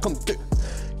Rumsfeld when I come through.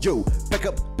 Yo, back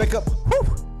up,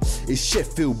 woo! It's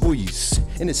Sheffield boys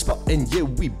in the spot, and yeah,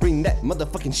 we bring that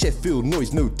motherfucking Sheffield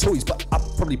noise. No toys, but I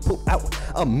probably pull out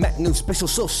a Mac, no special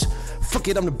sauce. Fuck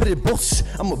it, I'm the better boss.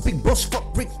 I'm a big boss.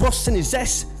 Fuck Rick Boss and his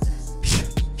ass.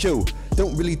 Yo,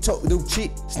 don't really talk, no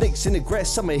cheat. Snakes in the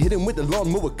grass, I'ma hit him with the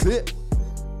lawnmower clip.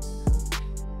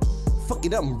 Fuck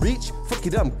it, I'm rich. Fuck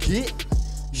it, I'm kid.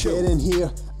 Get in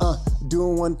here,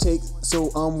 doing one take, so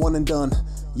I'm one and done.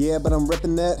 Yeah, but I'm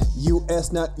repping that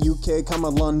US, not UK, comma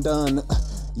London.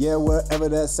 Yeah, wherever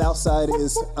that south side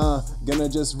is, gonna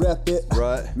just rep it.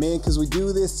 Right. Man, cause we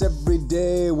do this every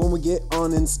day when we get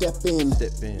on and step in.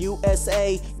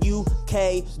 USA,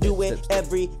 UK, do it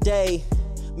every day.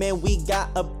 Man, we got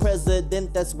a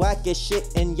president that's whack as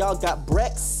shit, and y'all got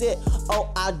Brexit.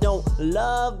 Oh, I don't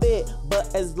love it,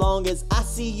 but as long as I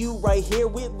see you right here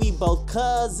with we both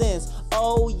cousins.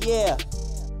 Oh yeah.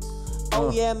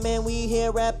 Oh yeah, man, we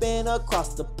here rapping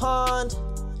across the pond.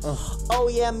 Oh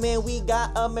yeah, man, we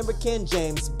got American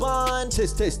James Bond.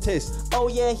 Test. Oh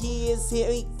yeah, he is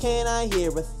here. Can I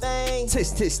hear a thing?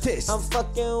 Test. I'm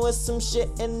fucking with some shit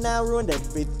and I ruined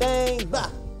everything. Bah.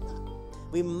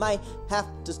 We might have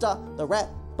to start the rap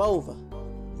over.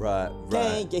 Right.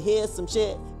 Can you hear some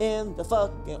shit in the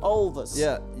fucking overs?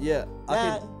 Yeah.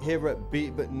 I can hear a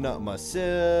beat, but not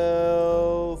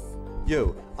myself.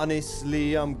 Yo,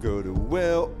 honestly, I'm good to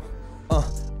well.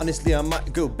 Honestly, I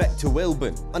might go back to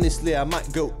Welburn. Honestly, I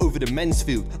might go over to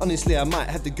Mansfield. Honestly, I might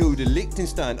have to go to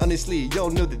Liechtenstein. Honestly,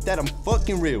 y'all know that I'm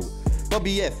fucking real.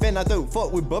 Bobby F, and I don't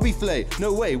fuck with Bobby Flay.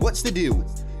 No way, what's the deal?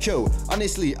 Yo,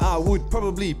 honestly, I would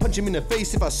probably punch him in the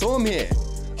face if I saw him here.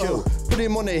 Yo, put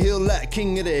him on a hill like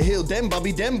king of the hill. Damn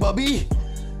Bobby.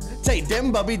 Take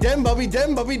them Bobby.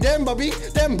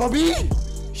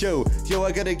 Yo,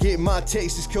 I gotta get my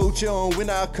Texas culture on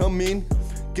when I come in.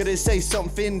 Gotta say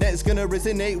something that's gonna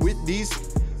resonate with these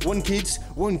one kids,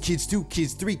 2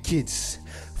 kids, 3 kids.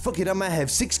 Fuck it, I might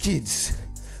have 6 kids.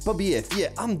 Bobby F, yeah,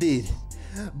 I'm dead.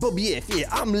 Bobby F, yeah,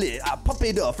 I'm lit. I pop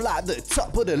it off like the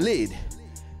top of the lid.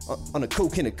 On a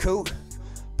coke and a coke.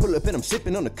 Pull up and I'm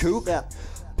sipping on the coke. Yeah.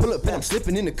 Pull up and I'm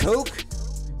slipping in the coke.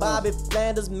 Bobby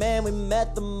Flanders, man, we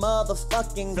met the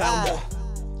motherfucking guy.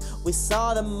 We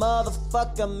saw the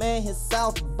motherfucker, man, he's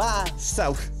South by.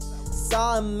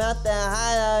 Saw him at the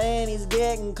hideout and he's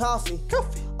getting coffee.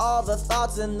 All the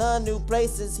thoughts in the new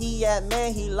places he at,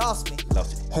 man, he lost me.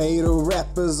 Hey, the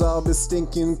rappers all be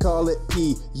stinking, call it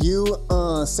PU.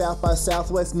 South by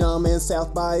Southwest, nah man,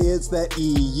 South by it's that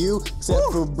EU.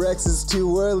 Except for Brex, it's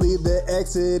too early, the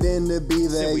exit in to be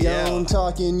that young.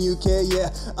 Talking UK, yeah,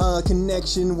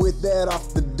 connection with that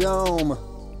off the dome.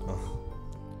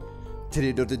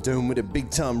 Titty off the dome with the big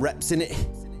time raps in it.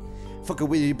 Fuck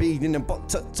with your bead in the bot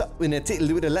top with a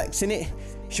tittle with a lax in it.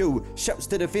 Show shouts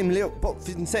to the family up, bot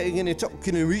fin saying in a top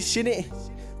can a reach in it.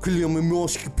 Clearly I'm a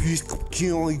mask, piece,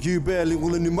 you barely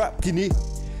all in the rap, can it?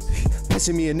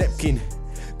 Passing me a napkin,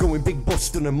 going big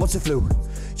boss on a motor flow.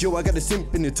 Yo, I got a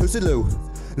simp in the toaster low.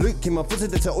 Look in my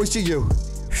foot, that's an oyster, yo.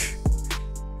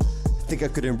 Think I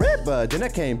couldn't rap, but then I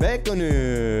came back on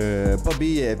it.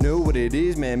 Bobby F, know what it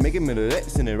is, man. Making me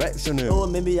relax and raps on it. Oh,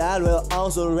 maybe I will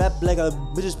also rap like a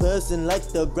British person, like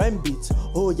the grind beats.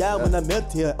 Oh yeah, when I'm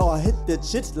out here, I hit that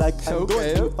shit like I'm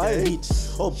going to fire beach.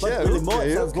 Oh, but really more,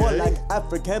 it sounds more like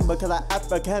African because I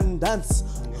African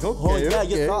dance. Oh yeah,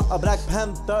 you saw a Black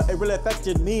Panther, it really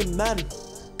affected me, man.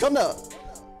 Come now.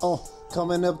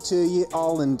 Coming up to you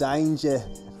all in danger.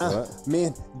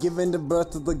 Man, giving the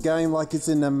birth of the game like it's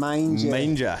in a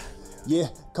manger. Yeah,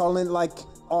 calling like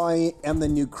I am the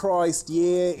new Christ.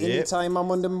 Yeah, anytime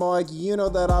I'm on the mic, you know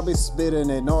that I'll be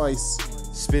spitting it nice.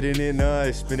 Spitting it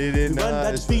nice. Run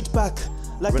that beat back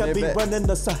like I've been running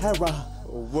the Sahara.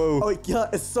 Whoa. Oh yeah,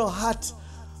 it's so hot.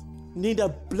 Need a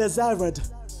blizzard.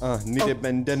 Need a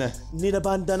bandana. Need a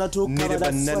bandana to cover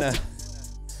that sweat.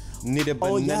 Need a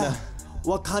banana. Oh yeah,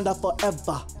 Wakanda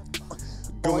forever.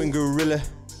 Going gorilla.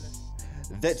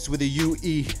 That's with a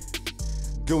UE.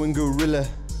 Going gorilla.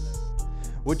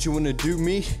 What you wanna do,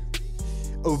 me?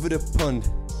 Over the pond.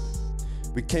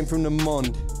 We came from the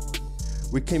mond.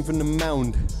 We came from the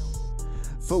mound.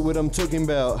 Fuck what I'm talking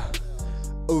about.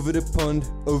 Over the pond,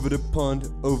 over the pond,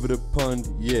 over the pond,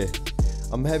 yeah.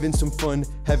 I'm having some fun,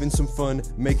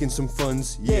 making some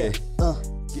funds, yeah.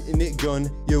 Getting it gone,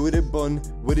 yo with a bun,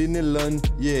 with in the lun,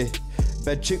 yeah.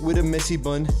 Bad chick with a messy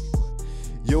bun.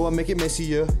 Yo, I make it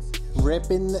messier.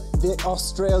 Repping the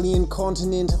Australian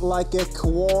continent like a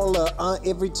koala.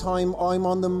 Every time I'm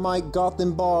on the mic, got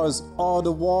them bars.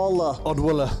 Oddwalla.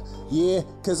 Oddwalla. Yeah,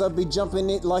 cause I be jumping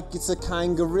it like it's a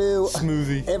kangaroo.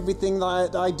 Smoothie. Everything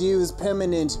that I do is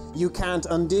permanent. You can't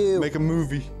undo. Make a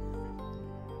movie.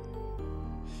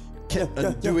 Can't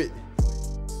undo it.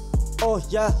 Oh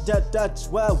yeah, that's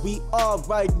where we are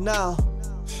right now.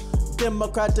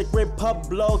 Democratic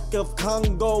Republic of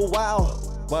Congo, wow.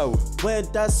 Wow. Where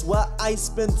that's where I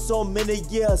spent so many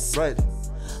years. Right.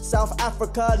 South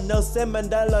Africa, Nelson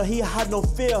Mandela, he had no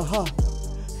fear, huh?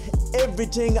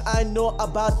 Everything I know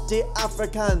about the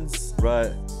Africans.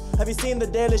 Right. Have you seen the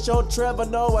Daily Show? Trevor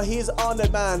Noah, he's on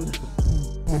it, man.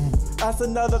 That's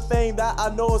another thing that I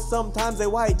know sometimes they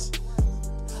white.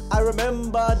 I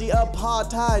remember the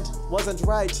apartheid wasn't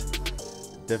right.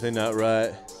 Definitely not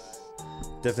right.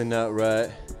 Definitely not right.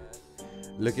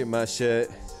 Look at my shirt.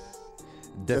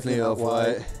 Definitely not off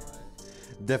white.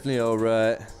 Definitely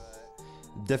alright.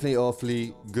 Definitely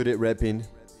awfully good at rapping.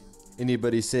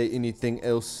 Anybody say anything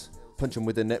else? Punch him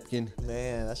with a napkin.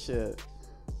 Man, that shit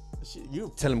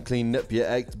you. Tell him clean up your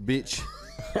act, bitch.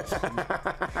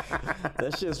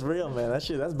 That shit's real, man.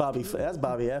 That's Bobby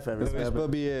F. Everybody.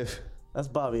 Bobby F. That's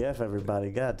Bobby F.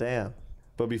 Everybody. God damn.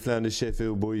 Bobby Flanders,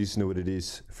 Sheffield boys know what it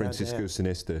is. Francisco damn.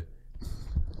 Sinesta.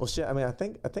 Well, shit. I mean, I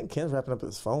think Ken's wrapping up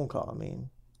his phone call. I mean,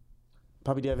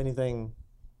 probably do you have anything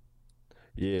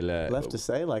Yeah, like left to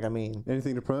say? Like, I mean,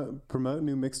 Anything to promote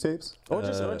new mixtapes? or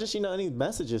just any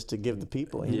messages to give the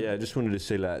people. You know? Yeah, I just wanted to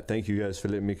say thank you guys for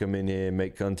letting me come in here and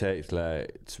make contact.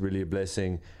 It's really a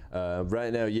blessing.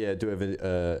 Right now, I do have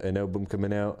an album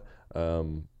coming out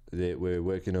that we're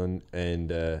working on,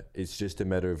 and it's just a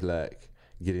matter of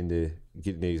getting the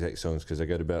exact songs, because I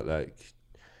got about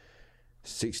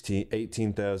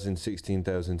 16,000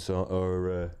 songs,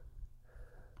 or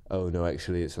oh no,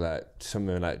 actually it's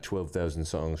something like 12,000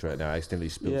 songs right now. I accidentally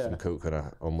spilled some coke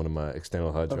on one of my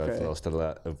external hard drives. Okay. Lost a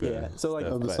lot of So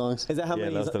stuff, Of the but- songs? Is that how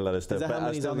many? lost a lot of stuff. Is that but how I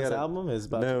many's still on this got album? Is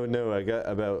about No, I got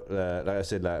about like I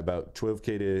said, about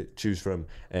 12k to choose from,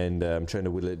 and I'm trying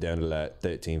to whittle it down to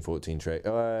 13, 14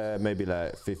 tracks. Maybe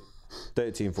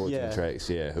 13, 14 Yeah. tracks.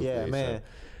 Yeah, hopefully. Yeah, man. So.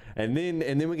 And then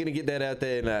we're gonna get that out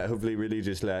there and hopefully really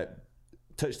just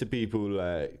touch the people,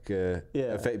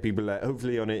 affect people,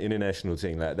 hopefully on an international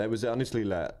thing. That was honestly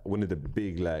one of the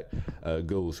big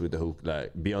goals with the whole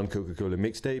Beyond Coca-Cola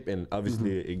mixtape, and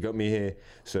obviously it got me here.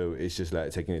 So it's just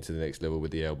taking it to the next level with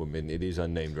the album, and it is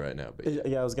unnamed right now. But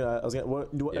I was gonna. What,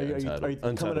 are you Untitled are you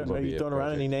Bobby throwing F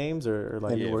around any project. names or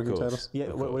like? Any Yeah, of working course. titles? Yeah.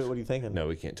 Of What course. are you thinking? No,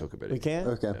 we can't talk about it. We can't.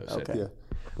 Okay. Okay. Yeah.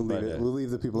 We'll leave it. We'll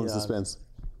leave the people in Yeah. suspense.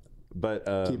 But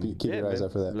Keep your eyes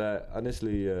out for that.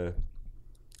 Honestly,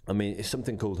 I mean, it's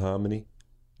something called harmony.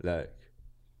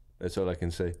 That's all I can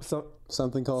say.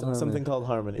 Something called Harmony. Something called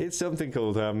Harmony. It's something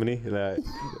called harmony.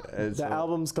 The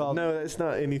album's called. No, it's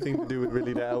not anything to do with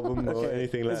really the album or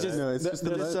anything like It's just- that. No, it's just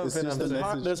the there's message. something I'm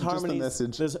saying. There's harmonies.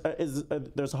 message.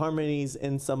 There's harmonies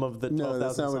in some of the 12,000 No,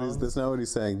 that's not what songs. that's not what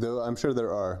he's saying. Though I'm sure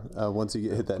there are. Once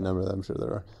you hit that number, I'm sure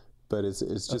there are. But it's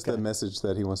just Okay. the message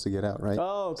that he wants to get out, right?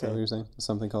 Oh, Is that okay. what you're saying?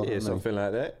 Something called Yeah, Harmony. something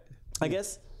like that. I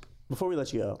guess before we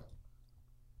let you go,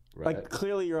 Right.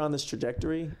 clearly you're on this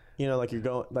trajectory. You're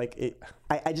going it.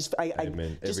 I just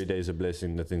Amen. Every day's a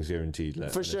blessing. Nothing's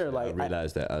guaranteed. for sure. I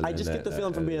realize that. I just get the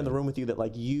feeling from being in the room with you that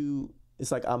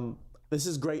it's this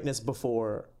is greatness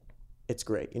before it's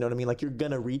great. You know what I mean? You're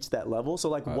gonna reach that level. So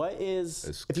what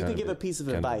is, if you could give a piece of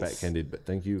advice? Backhanded, but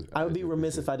thank you. I would be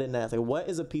remiss if I didn't ask. What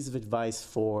is a piece of advice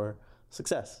for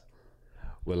success?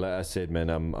 Well, like I said, man,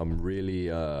 I'm really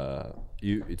to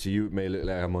you it may look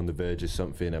like I'm on the verge of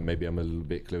something, and maybe I'm a little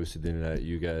bit closer than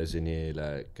you guys in here,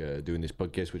 doing this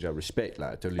podcast, which I respect.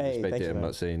 I totally respect thank it. you, I'm man.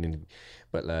 not saying anything,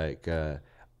 but I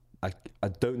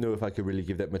don't know if I could really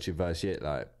give that much advice yet.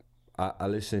 I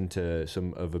listen to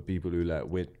some other people who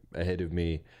went ahead of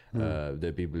me. There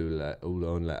are people who all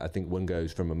on. I think one guy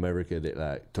who's from America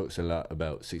that talks a lot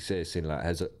about success and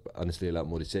has honestly a lot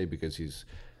more to say, because he's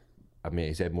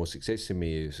had more success than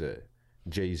me. Is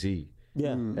Jay-Z.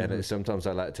 Yeah. And sometimes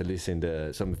I like to listen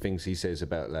to some of the things he says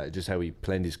about just how he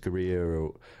planned his career,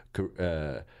 or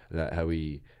how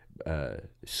he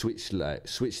switched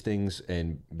things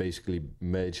and basically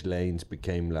merged lanes,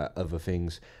 became other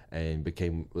things, and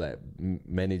became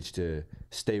managed to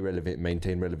stay relevant,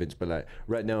 maintain relevance. But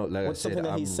right now, What's I said, something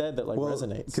that he said that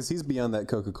resonates? Because he's beyond that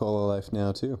Coca-Cola life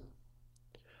now too.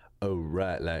 oh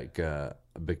right,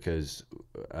 because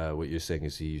what you're saying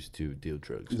is he used to deal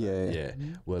drugs. Yeah.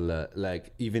 Well,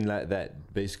 even like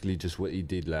that, basically just what he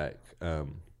did.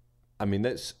 I mean,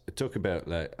 that's talk about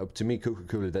like to me,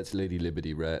 Coca-Cola. That's Lady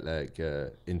Liberty, right? Like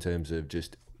in terms of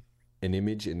just an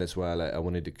image, and that's why I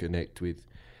wanted to connect with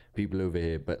people over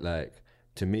here. But like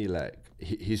to me, like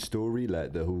his story,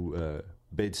 like the whole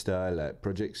Bed-Stuy, like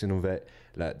projects and all that,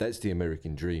 like that's the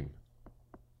American dream.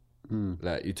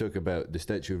 Like you talk about the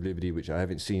Statue of Liberty, which I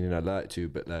haven't seen and I'd like to,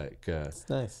 but like It's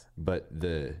nice. but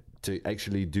to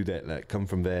actually do that, like come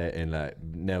from there and like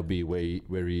now be where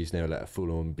he is now, like a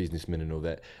full-on businessman and all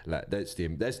that, like that's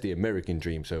the American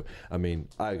dream. So I mean,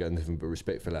 I got nothing but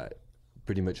respect for like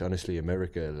pretty much honestly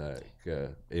America, like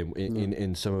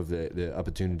in some of the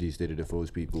opportunities that it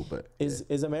affords people. But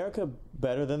Is America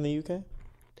better than the UK?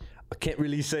 I can't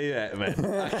really say that, man.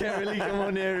 I can't really come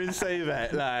on there and say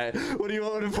that. Like, what do you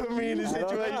want to put me in a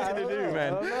situation to do,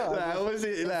 man? Like, what is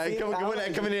it? Like,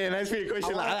 come in here and ask me a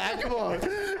question like that. Come on.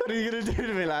 What are you going to do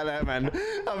to me like that, man?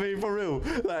 I mean, for real.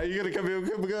 Like, you're going to come here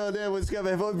and go there, what's going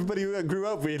on? Everybody who I grew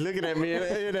up with looking at me,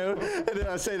 you know, and then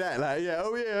I say that, like, yeah,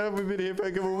 oh yeah, we've been here for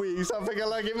a couple of weeks. I think I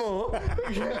like it more.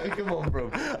 Come on, bro.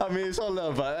 I mean, it's all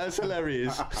love, but that's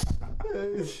hilarious.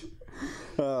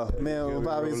 Oh man, well,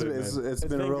 Bobby, it's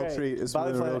been a real great. treat. It's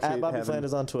Bobby been a real treat. Bobby having-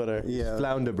 Flanders on Twitter. Yeah.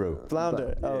 Flounder, bro.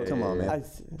 Flounder. Oh, Come on, man.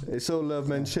 It's all love,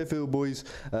 man. Sheffield boys.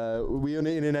 We on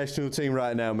the international team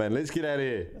right now, man. Let's get out of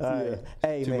here. all right.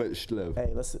 Hey, Too man. much love.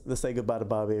 Hey, let's say goodbye to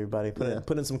Bobby, everybody.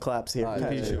 Put in some claps here. All right,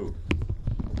 peace, yo.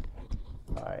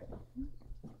 All right.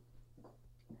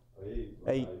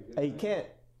 Hey, Kent,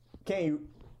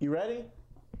 you ready?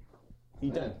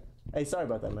 You done? Hey, sorry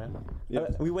about that, man.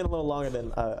 We went a little longer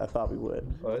than I thought we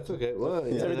would. Oh, it's okay. Well,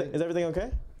 Is everything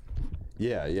okay?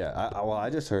 Yeah. I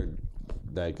just heard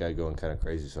that guy going kind of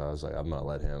crazy, so I was like, I'm gonna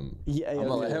let him. Yeah, I'm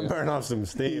gonna let him burn off some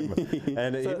steam.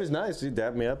 And he was nice. He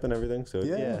dapped me up and everything. So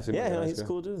Yeah. seemed like a nice He's a guy.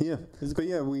 cool dude. Yeah, but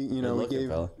yeah, we looking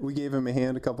fella. gave him a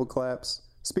hand, a couple claps.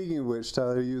 Speaking of which,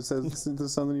 Tyler, you said this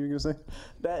is something you were gonna say.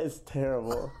 That is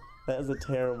terrible. That is a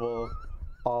terrible,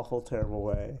 awful, terrible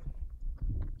way.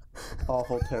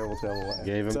 Awful, terrible, terrible way.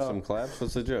 Gave him So, some claps.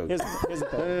 What's the joke? Here's the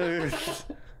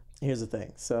thing. Here's the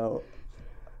thing. So,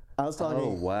 I was talking. Oh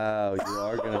wow, you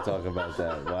are gonna talk about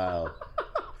that. Wow.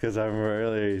 Because I remember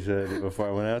earlier he said, before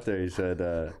I went out there, he said,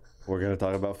 we're gonna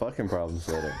talk about fucking problems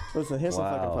later. Listen, here's some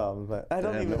fucking Wow. problems, but I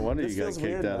don't Damn, even. no wonder this you got feels kicked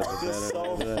weird out now. of It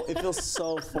feels the it feels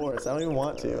so forced. I don't even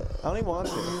want to.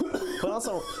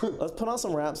 Let's put on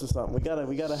some raps or something. We gotta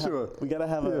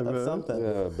have a something.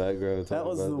 Yeah, background. That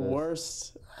was the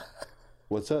worst.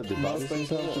 What's up? Did Bobby say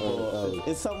something? Oh,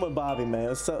 It's something with Bobby,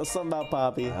 man. It's something about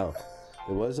Bobby. wow.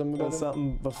 It was something It about was him?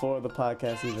 something before the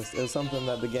podcast. It was something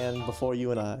that began before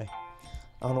you and I.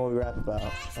 I don't know what we rap about.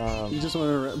 You just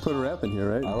want to put a rap in here,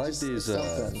 right? I like these.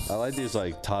 I like these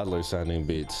like toddler sounding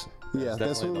beats. Yeah,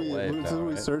 that's what definitely the wave that's now, what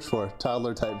we right? search for.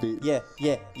 Toddler type beat. Yeah,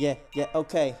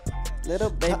 okay. Little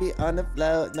baby on the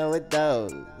floor, no it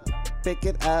don't. Pick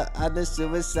it up on the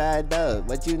suicide note.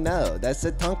 What you know? That's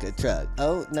a Tonka truck.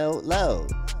 Oh no, low.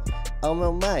 Oh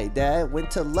my, dad went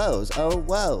to Lowe's. Oh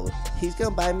whoa, he's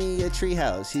gonna buy me a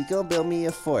treehouse. He's gonna build me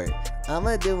a fort.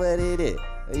 I'ma do what it is.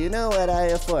 You know what I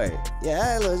afford. Yeah,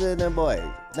 I lose in the board.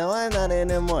 No, I'm not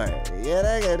anymore. Yeah,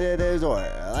 I got it as door.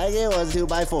 Like it was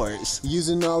 2x4s.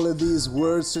 Using all of these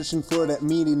words, searching for that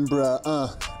meaning, bruh.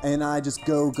 And I just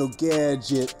go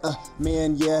gadget.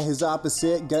 Man, yeah, his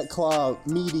opposite got cloud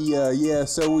media. Yeah,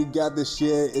 so we got the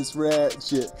shit. It's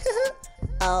ratchet.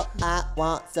 Oh, I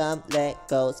want some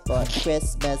Legos for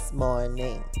Christmas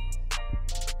morning.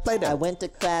 Play I that. went to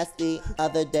class the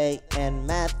other day and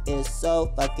math is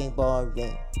so fucking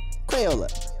boring. Crayola.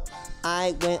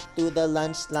 I went through the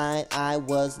lunch line, I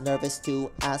was nervous to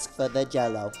ask for the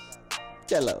jello.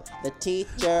 Jello. The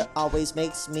teacher always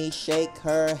makes me shake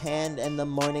her hand in the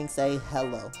morning, say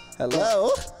hello. Hello.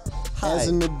 Hi. As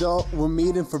an adult, we're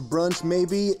meeting for brunch,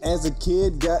 maybe. As a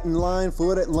kid, got in line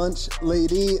for that lunch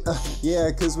lady.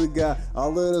 Yeah, cause we got all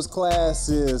of those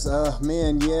classes.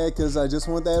 Man, yeah, cause I just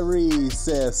want that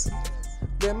recess.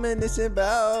 Reminiscing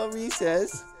about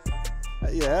recess.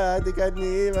 Yeah, I think I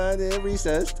need my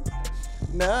recess.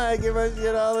 Now I get my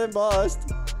shit all embossed.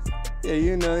 Yeah,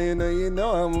 you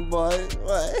know I'm a boy.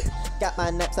 What? Got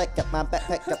my knapsack, got my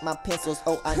backpack, got my pencils.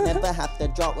 Oh, I never have to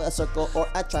draw with a circle or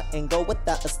a triangle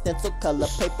without a stencil. Color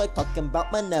paper, talking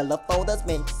about manila folders.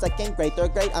 Meant second grade,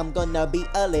 third grade, I'm gonna be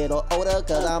a little older.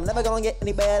 Cause I'm never gonna get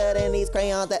any better than these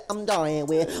crayons that I'm drawing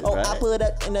with. Oh, I put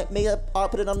it in a makeup, or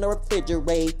put it on the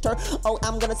refrigerator. Oh,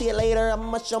 I'm gonna see it later,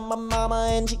 I'ma show my mama.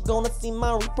 And she gonna see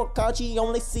my report card. She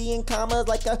only seeing commas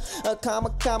like a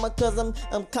comma, cause I'm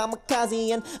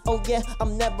kamikaze. And oh yeah,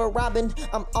 I'm never robbing,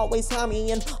 I'm always harming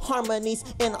and harmony. harmonies.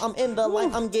 And I'm in the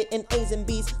line, I'm getting A's and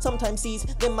B's, sometimes C's.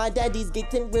 Then my daddy's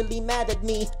getting really mad at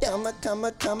me.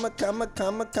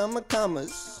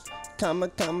 Commas.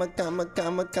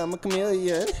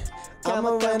 Chameleon. I'm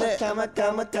a winner,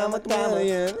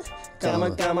 chameleon.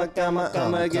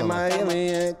 Get my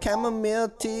alien. Chamomile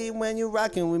tea when you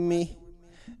rockin' with me.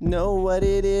 Know what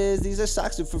it is, these are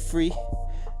socks for free.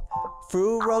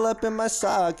 Fruit roll up in my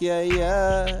sock,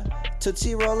 yeah.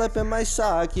 Tootsie roll up in my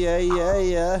sock,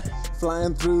 yeah.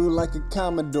 Flying through like a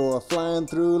Commodore, flying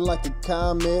through like a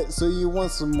comet. So you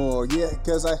want some more? Yeah,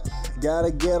 cause I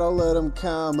gotta get all of them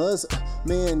commas.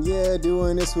 Man, yeah,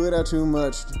 doing this without too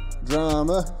much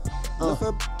drama.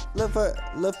 Look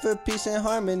for peace and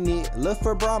harmony. Look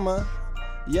for Brahma.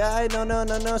 Yeah, I don't know,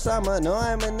 no, Sama. No,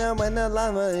 I'm in the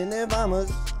llama in the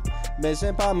Bahamas.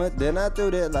 Missing Palma, then I threw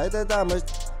it like the Damas.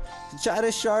 Try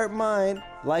to sharp mine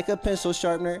like a pencil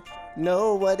sharpener.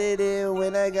 Know what it is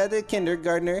when I got the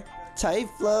kindergartner. Tight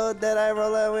flow that I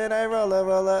roll up when I roll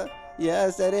up. Yeah, I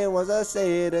said it once, I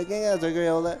say it again as a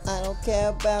griola. I don't care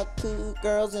about cool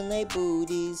girls and they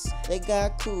booties. They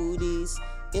got cooties.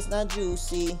 It's not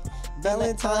juicy.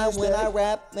 Valentine's when I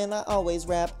rap, and I always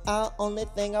rap. Only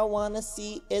thing I wanna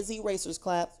see is erasers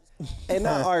clap. In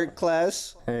the art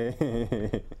class.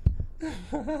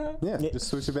 Yeah, just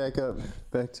switch it back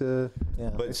to.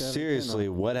 But seriously,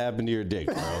 what happened to your dick,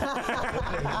 bro?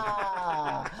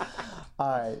 All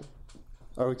right.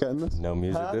 Are we cutting this? No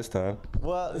music this time.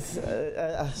 Well,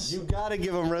 You gotta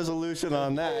give him resolution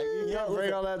on that. You can't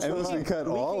bring all that Unless stuff we up. cut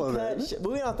all of it.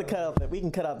 we don't have to cut out that. We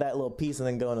can cut out that little piece and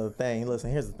then go into the thing.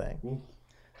 Listen, here's the thing.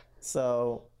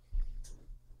 So,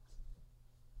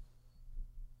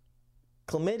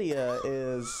 chlamydia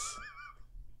is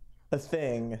a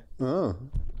thing Oh.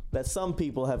 that some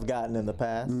people have gotten in the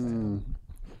past.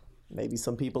 Maybe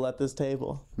some people at this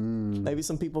table. Maybe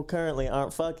some people currently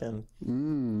aren't fucking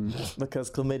because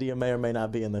chlamydia may or may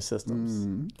not be in their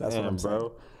systems. That's what I'm saying.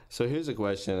 bro. So here's a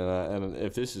question, and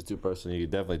if this is too personal, you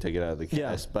can definitely take it out of the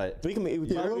cast. But We can.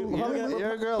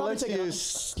 your girl lets you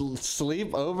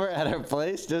sleep over at her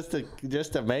place just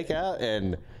to make out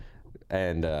and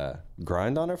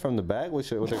grind on her from the back with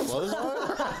her clothes on?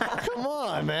 Come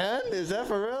on, man. Is that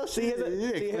for real? You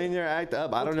need to clean your act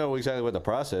up. I don't know exactly what the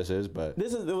process is, but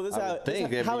This is how it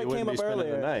came you up wouldn't be spending the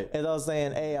earlier. night. As I was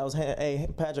saying, hey,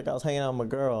 Patrick, I was hanging out with my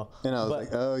girl, And I was like,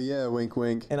 oh yeah, wink,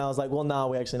 wink. and I was like, well, no,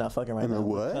 we're actually not fucking right now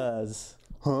what? because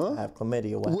Huh? I have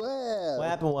chlamydia. Well. What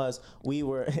happened was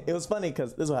it was funny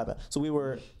because this is what happened. So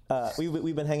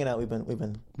we've been hanging out. We've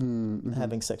been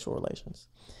having sexual relations,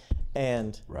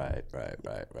 and right.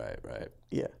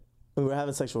 yeah, we were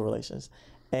having sexual relations,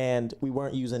 and we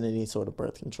weren't using any sort of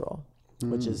birth control,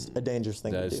 which is a dangerous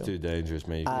thing to do. That's too dangerous,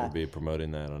 man. You can't be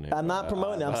promoting that on here. I'm not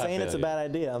promoting it. I'm saying it's a bad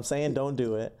idea. I'm saying don't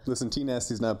do it. Listen, T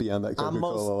Nasty's not beyond that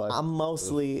Coca-Cola life. I'm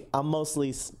mostly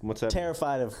What's that?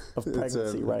 terrified of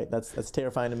pregnancy. Right? That's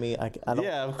terrifying to me. I don't.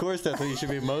 Yeah, of course that's what you should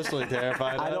be mostly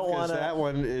terrified of. I don't 'cause wanna- that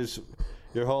one is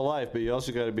your whole life, but you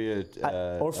also got to be or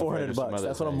 $400 bucks.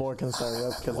 That's what I'm more concerned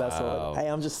with because that's Wow. what. Hey,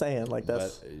 I'm just saying like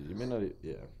that's. But you may not.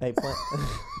 Yeah. Hey,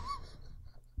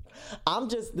 I'm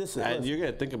just this. And Listen, you're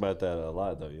gonna think about that a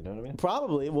lot, though. You know what I mean?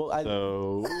 probably. Well,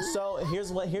 So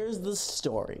here's the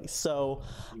story. So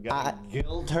you gotta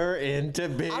guilt her into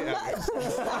being.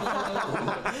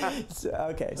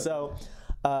 okay, so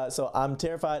I'm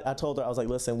terrified. I told her, I was like,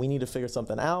 listen, we need to figure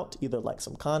something out, either like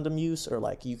some condom use or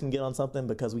like you can get on something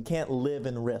because we can't live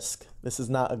in risk. This is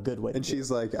not a good way. And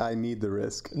she's like, I need the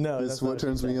risk. No, this that's is not what what she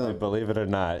turns me on. Believe it or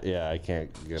not, yeah, I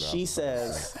can't get She off.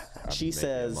 says,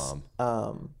 maybe a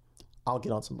mom. I'll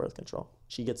get on some birth control.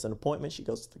 She gets an appointment. She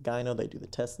goes to the gyno. They do the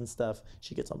tests and stuff.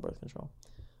 She gets on birth control.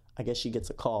 I guess she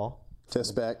gets a call.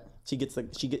 Test back.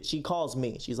 She calls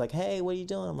me. She's like, hey, what are you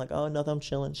doing? I'm like, oh, nothing. I'm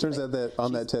chilling. She's Turns like, out that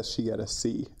on that test she got a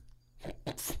C.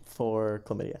 for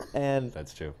chlamydia. And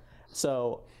That's true.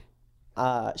 so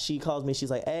she calls me. She's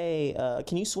like, hey,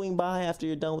 can you swing by after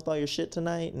you're done with all your shit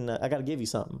tonight? And I got to give you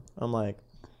something. I'm like,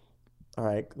 all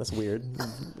right, that's weird.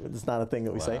 It's not a thing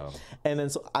that we say. Wow. And then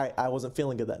so I wasn't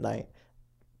feeling good that night.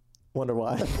 Wonder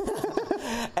why.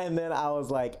 And then I was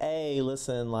like, hey,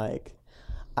 listen, like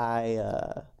I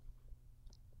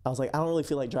was like, I don't really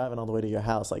feel like driving all the way to your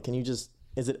house. Like, can you just,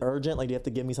 is it urgent? Like, do you have to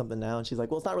give me something now? And she's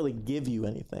like, well, it's not really give you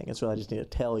anything. It's really, I just need to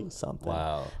tell you something.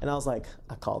 Wow. And I was like,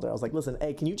 I called her. I was like, listen,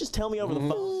 hey, can you just tell me over the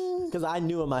phone? Because I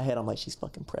knew in my head, I'm like, she's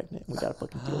fucking pregnant. We gotta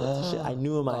fucking deal with this shit. I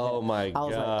knew in my head. Oh my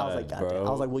God, I was like, God bro. damn.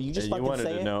 I was like, well, you just And fucking you wanted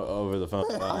say to it. know over the phone.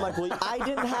 I'm like, well, I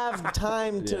didn't have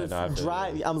time to Yeah, no, I feel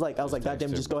drive. you. I was like, Just goddamn,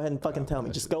 text just her. go ahead and fucking tell me.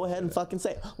 Just go ahead and fucking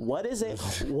say it. What is it?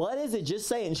 What is it? Just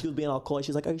say it. And she was being all coy.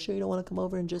 She's like, are you sure you don't want to come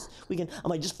over and just, we can, I'm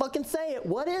like, just fucking say it.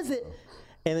 What is it?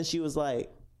 And then she was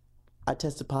like, I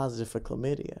tested positive for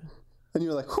chlamydia. And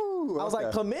you're like, whoo. I was like,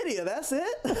 chlamydia, that's it?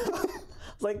 I was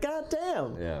like, God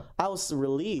damn. Yeah. I was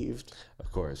relieved.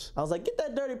 Of course. I was like, get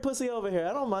that dirty pussy over here.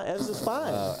 I don't mind. It was just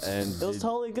fine. And it was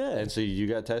totally good. And so you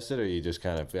got tested, or you just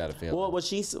kind of got a feeling? Well, it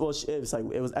was like,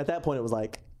 it was at that point, it was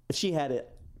like, if she had it,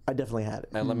 I definitely had it.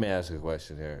 And let me ask a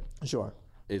question here. Sure.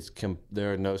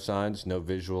 There are no signs, no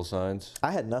visual signs?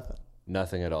 I had nothing.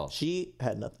 Nothing at all? She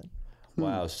had nothing.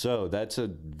 Wow, so that's a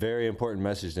very important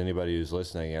message to anybody who's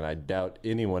listening, and I doubt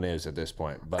anyone is at this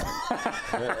point. But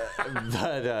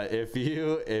if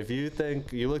you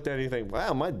think you looked at it and you think,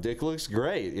 wow, my dick looks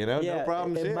great, no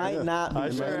problems it here. might not be.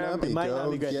 It might not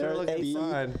be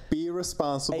great. Be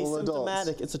responsible adults.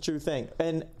 Asymptomatic. It's a true thing.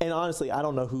 And honestly, I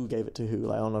don't know who gave it to who.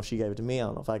 Like, I don't know if she gave it to me. I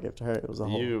don't know if I gave it to her. It was a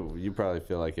whole. You probably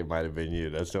feel like it might have been you.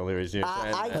 That's the only reason you're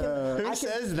saying that. Who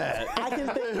says that? I can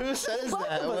think. Who says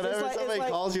that? Whenever like, somebody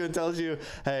calls you and tells you,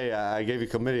 hey, I gave you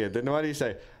chlamydia, then why do you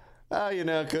say, oh,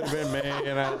 it could have been me.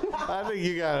 I think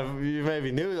you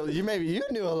maybe knew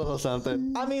a little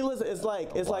something. I mean, listen, it's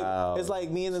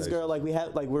like me and this girl, like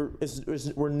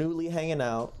we're newly hanging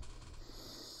out,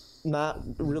 not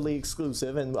really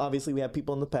exclusive, and obviously we have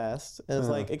people in the past, and it's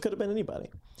like it could have been anybody.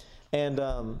 And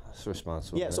it's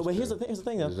responsible. Yeah. So, but here's the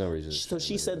thing, though. There's no reason. So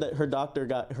she said that her doctor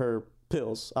got her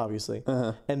pills, obviously,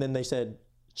 and then they said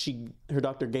her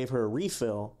doctor gave her a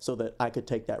refill so that I could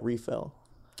take that refill.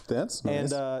 That's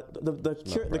nice. And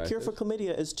the cure for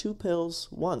chlamydia is 2 pills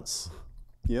once.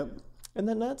 Yep. And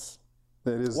then that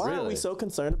is why are we so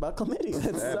concerned about chlamydia?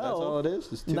 That's all it is.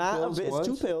 It's 2 pills. It's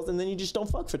 2 pills, and then you just don't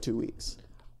fuck for 2 weeks.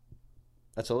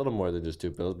 That's a little more than just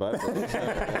 2 pills, but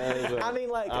I mean,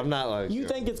 like, I'm not like you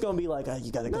think it's gonna be like you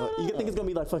gotta go. You think it's gonna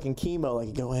be like fucking chemo, like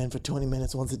you go in for 20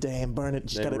 minutes once a day and burn it.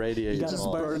 You gotta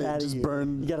burn it out of you.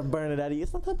 You gotta burn it out of you.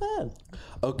 It's not that bad.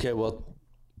 Okay, well,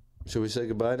 should we say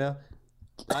goodbye now?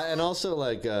 And also,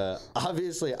 like,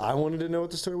 obviously, I wanted to know what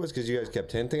the story was because you guys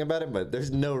kept hinting about it, but there's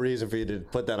no reason for you to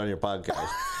put that on your podcast.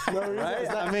 No reason. Right?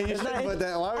 I mean, you shouldn't put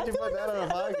that. Why would you put that on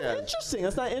a podcast? Interesting.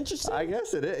 That's not interesting. I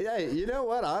guess it is. Yeah, you know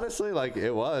what? Honestly, like,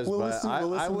 it was. But I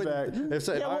would.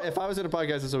 If I was in a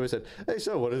podcast and somebody said, hey,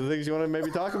 so what are the things you want to maybe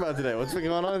talk about today? What's been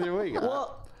going on in your week?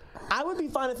 Well, I would be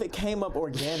fine if it came up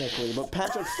organically, but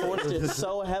Patrick forced it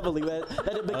so heavily that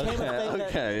it became a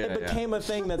thing. Became a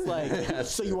thing that's like.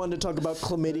 So you wanted to talk about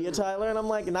chlamydia, Tyler? And I'm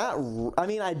like, I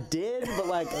mean, I did, but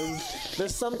like,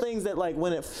 there's some things that like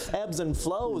when it ebbs and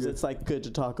flows, it's like good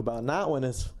to talk about. Not when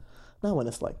it's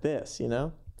like this, Yeah.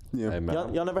 Hey,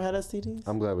 y'all never had STDs?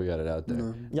 I'm glad we got it out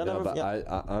there. No.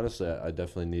 I honestly, I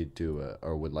definitely need to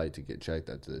or would like to get checked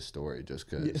after this story, just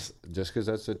because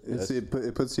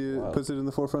it puts it in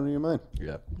the forefront of your mind.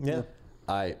 Yeah. Yeah.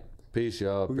 All right. Peace,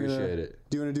 y'all. Appreciate it.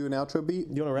 Do you want to do an outro beat?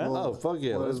 You want to rap? Oh, fuck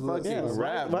yeah. Let's fucking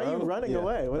rap, Why are you running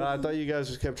away? No, I thought you guys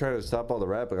just kept trying to stop all the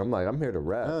rapping. I'm like, I'm here to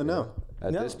rap. Oh, no.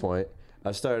 At this point,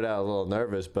 I started out a little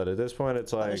nervous, but at this point,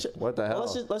 it's like, what the hell?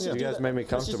 You guys made me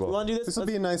comfortable. You want to do this? This will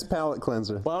be a nice palate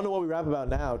cleanser. Well, I don't know what we rap about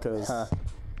now, because I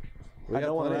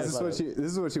don't want to rap about it.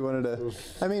 This is what you wanted to...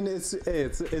 I mean, it's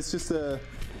just a...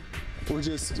 We're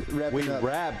just wrapping up. We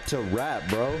rap to rap,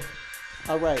 bro.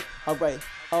 All right.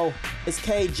 Oh, it's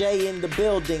KJ in the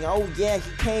building. Oh yeah,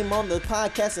 he came on the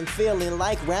podcast and feeling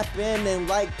like rapping and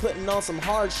like putting on some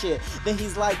hard shit. Then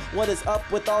he's like, what is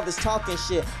up with all this talking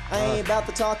shit? I ain't about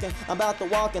the talking, I'm about the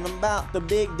walking. I'm about the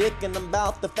big dick and I'm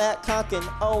about the fat cocking.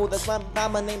 Oh, that's why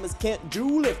my name is Kent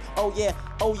Juliff. Oh yeah,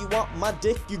 oh you want my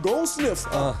dick, you gon' sniff.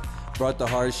 Brought the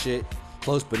hard shit,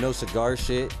 close but no cigar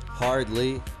shit.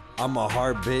 Hardly, I'm a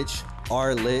hard bitch.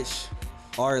 R-Lich,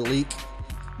 R-Leak,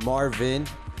 Marvin.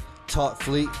 Talk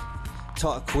fleet,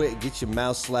 talk quick, get your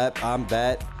mouth slapped. I'm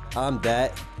that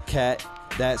cat,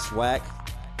 that's whack.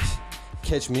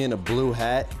 Catch me in a blue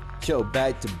hat, yo,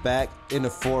 back to back in the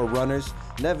 4Runners.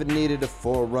 Never needed a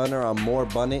 4Runner, I'm more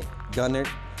gunner.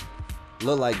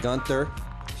 Look like Gunther.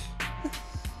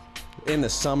 In the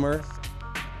summer,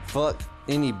 fuck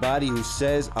anybody who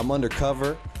says I'm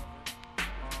undercover.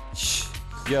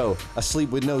 Yo, I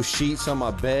sleep with no sheets on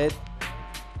my bed,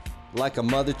 like a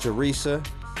Mother Teresa.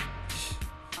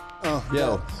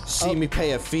 Yo, see me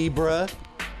pay a fee, bruh.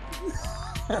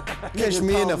 Catch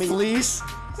me in a fleece.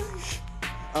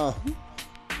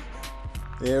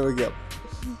 There we go.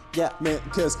 Yeah, man,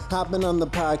 cause hopping on the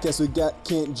podcast, we got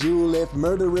Kent Juliff,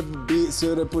 Murder Ripper beat,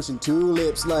 so they're pushing 2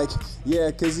 lips, like, yeah,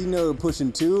 cause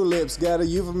pushing 2 lips, got a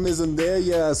euphemism there,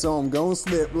 yeah, so I'm gon'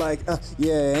 slip, like,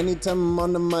 yeah, anytime I'm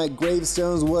on the mic,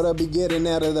 gravestones, what I be getting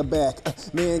out of the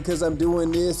back, man, cause I'm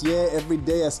doing this, yeah, every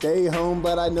day I stay home,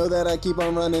 but I know that I keep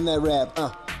on running that rap,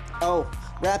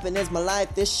 Rapping is my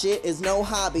life, this shit is no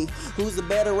hobby. Who's a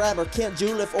better rapper, Kent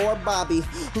Juliff or Bobby?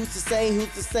 Who's to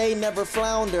say, never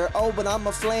flounder. Oh, but I'm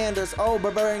a Flanders, oh,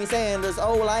 but Bernie Sanders.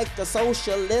 Oh, like a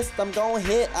socialist, I'm gon'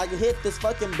 I can hit this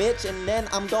fucking bitch and then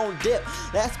I'm gon' dip.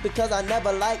 That's because I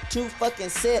never like to fucking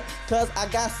sit, cause I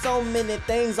got so many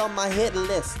things on my hit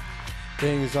list.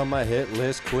 Things on my hit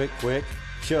list, quick.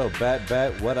 Yo,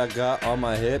 bat, what I got on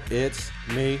my hip, it's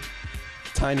me.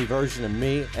 Tiny version of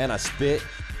me, and I spit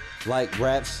like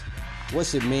raps.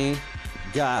 What's it mean?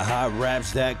 Got hot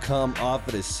raps that come off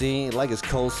of the scene like it's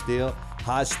cold steel,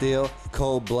 hot steel,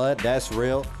 cold blood, that's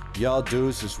real. Y'all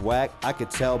dudes is whack, I could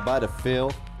tell by the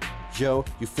feel. Yo,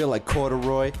 you feel like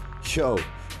corduroy? Yo,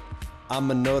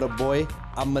 I'm another boy,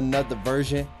 I'm another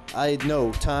version. I ain't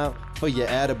no time for your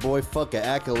attaboy, fuck an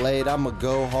accolade, I'ma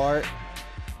go hard.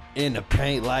 In the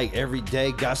paint like every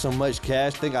day, got so much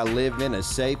cash, think I live in a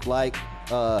safe like,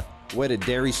 where the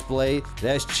dairy splay,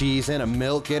 that's cheese and a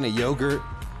milk and a yogurt.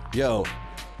 Yo,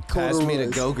 pass me the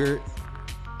Go-Gurt.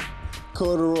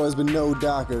 Corduroys but no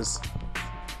Dockers.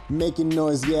 Making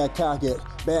noise, yeah, cock it.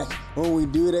 Back when we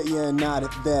do that, yeah, not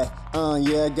at that.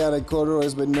 Yeah, I got a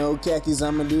corduroys but no khakis.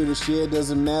 I'ma do the shit,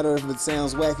 doesn't matter if it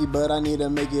sounds wacky, but I need to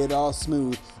make it all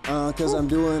smooth. Cause I'm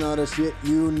doing all the shit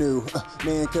you knew.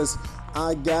 Man, cause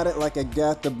I got it like I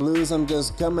got the blues. I'm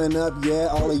just coming up, yeah,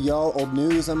 all of y'all old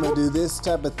news. I'ma do this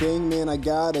type of thing, man, I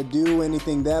gotta do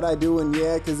anything that I do, and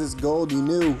yeah, cause it's gold, you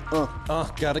knew.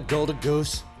 Gotta golden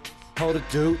goose, hold a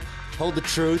dude, hold the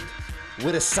truth,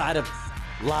 with a side of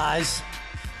lies.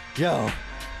 Yo.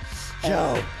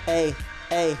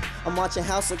 Hey, I'm watching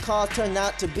House of Cards turn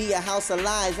out to be a house of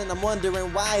lies, and I'm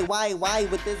wondering why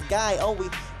with this guy? Oh, we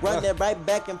run it right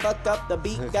back and fuck up the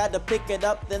beat. Gotta pick it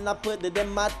up, then I put it in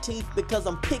my teeth because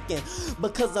I'm picking,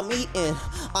 because I'm eating.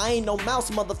 I ain't no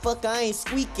mouse, motherfucker, I ain't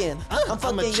squeaking. I'm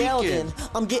fucking yelling,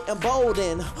 I'm getting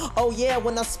bolden. Oh yeah,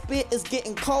 when I spit, it's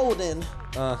getting colden.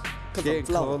 Getting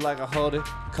cold like a holder,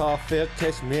 call Phil,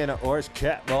 catch me in an orange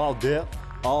cap, all dip,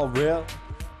 all real.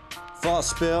 Fall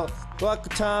spill, fuck the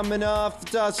timing off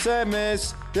the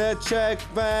segments. That track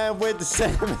band with the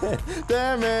salmon.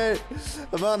 Damn it,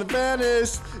 I'm on the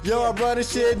vanish. Yo, I'm running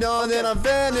shit on, then I'm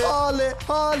vanished.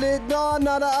 Harlot, no,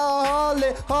 not a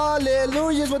harlot.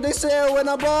 Hallelujah's what they say when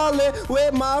I'm ballin'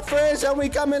 with my friends, and we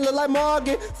coming look like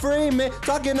Morgan Freeman.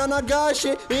 Talking on our God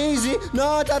shit, easy.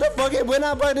 No, I try to fuck it when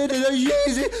I put it in the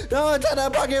Yeezy. No, I try to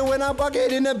fuck it when I fuck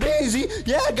it in the Beezy.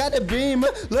 Yeah, I got the beamer,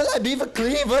 look like Beaver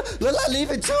Cleaver. Look like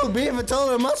Leave It Too, Beaver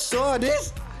told him I saw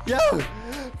this. Yo,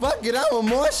 fuck it, I want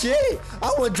more shit.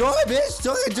 I want door, bitch.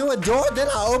 Talking to a door, then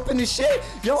I open the shit.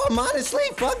 Yo, I'm honestly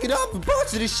fuck it up a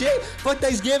bunch of the shit. Fuck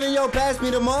Thanksgiving, yo, pass me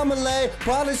the marmalade.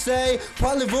 Parlez-vous,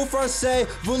 parlez-vous français,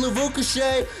 voulez-vous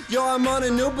coucher? Yo, I'm on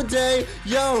a new bidet.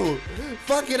 Yo,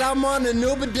 fuck it, I'm on a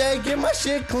new bidet. Get my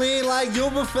shit clean like you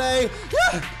buffet.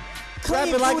 Yeah,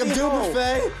 rapping like I'm do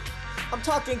buffet. I'm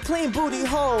talking clean booty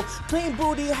hole,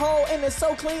 and it's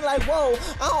so clean like whoa.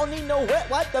 I don't need no wet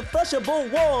wipe to flushable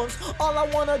wounds. All I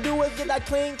wanna do is get that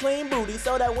clean booty,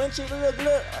 so that when she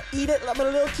look, eat it like a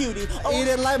little cutie. Oh, eat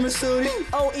it like Masudi.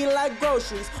 Oh, eat it like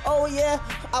groceries. Oh yeah,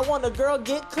 I want a girl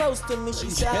get close to me. She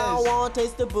said I want to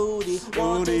taste the booty,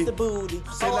 want to taste the booty.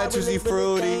 Say like Juicy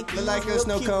Fruity, look like a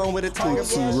snow cone with a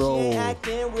Tootsie Roll. She ain't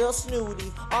acting real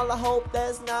snooty. All I hope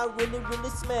that's not really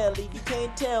smelly. You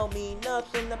can't tell me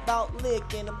nothing about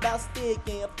licking, about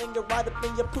sticking a finger right up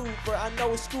in your pooper. I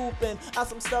know it's scooping out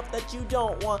some stuff that you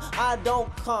don't want. I don't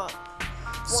want.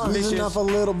 Squeezing off a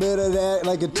little bit of that,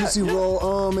 like a Tootsie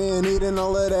Roll, man, eating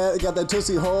all of that, got that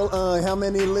Tootsie Hole, how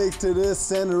many licks to the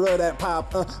center of that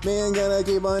pop, man, gonna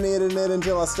keep on eating it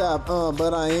until I stop,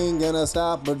 but I ain't gonna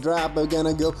stop or drop, I'm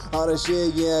gonna go all the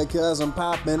shit, yeah, cause I'm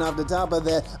popping off the top of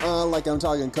that, like I'm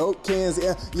talking Coke cans,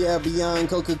 yeah, beyond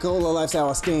Coca-Cola, life's how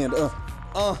I stand,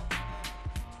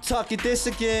 Talking this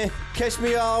again, catch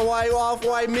me all white,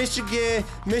 off-white Michigan,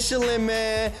 Michelin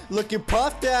man, looking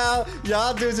puffed out,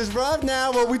 y'all dudes is rough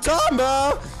now, what we talking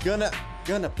about?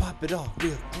 Gonna pop it off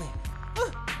real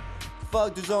clean.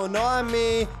 Fuck the zone on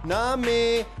me, not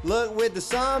me, look with the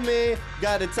zombie,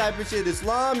 got the type of shit that's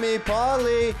on me,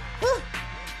 Polly,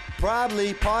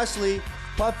 probably, partially,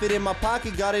 puff it in my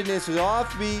pocket, got it, it's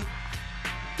off me.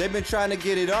 They've been trying to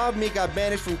get it off me, got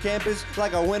banished from campus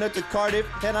like I went up to Cardiff,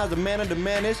 and I was the man of the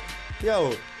manish.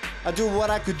 Yo, I do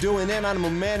what I could do and then I'm a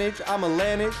manage, I'm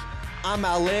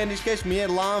outlandish, catch me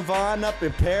at Lon Vaughn up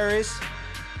in Paris.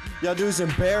 Y'all dudes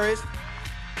embarrassed.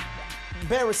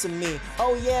 embarrassing me.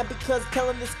 Oh yeah, because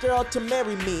telling this girl to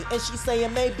marry me, and she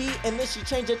saying maybe, and then she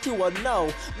changed it to a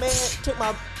no. Man, took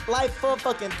my life for a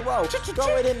fucking throw.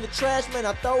 Throw it in the trash, man,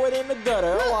 I throw it in the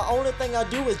gutter. Oh, the only thing I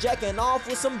do is jacking off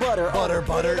with some butter.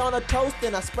 Put it on a toast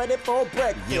and I spread it for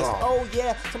breakfast. Oh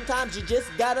yeah, sometimes you just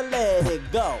gotta let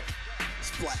it go.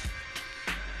 Splat.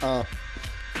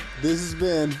 This has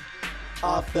been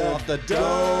Off the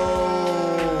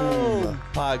Dome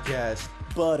podcast.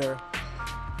 butter.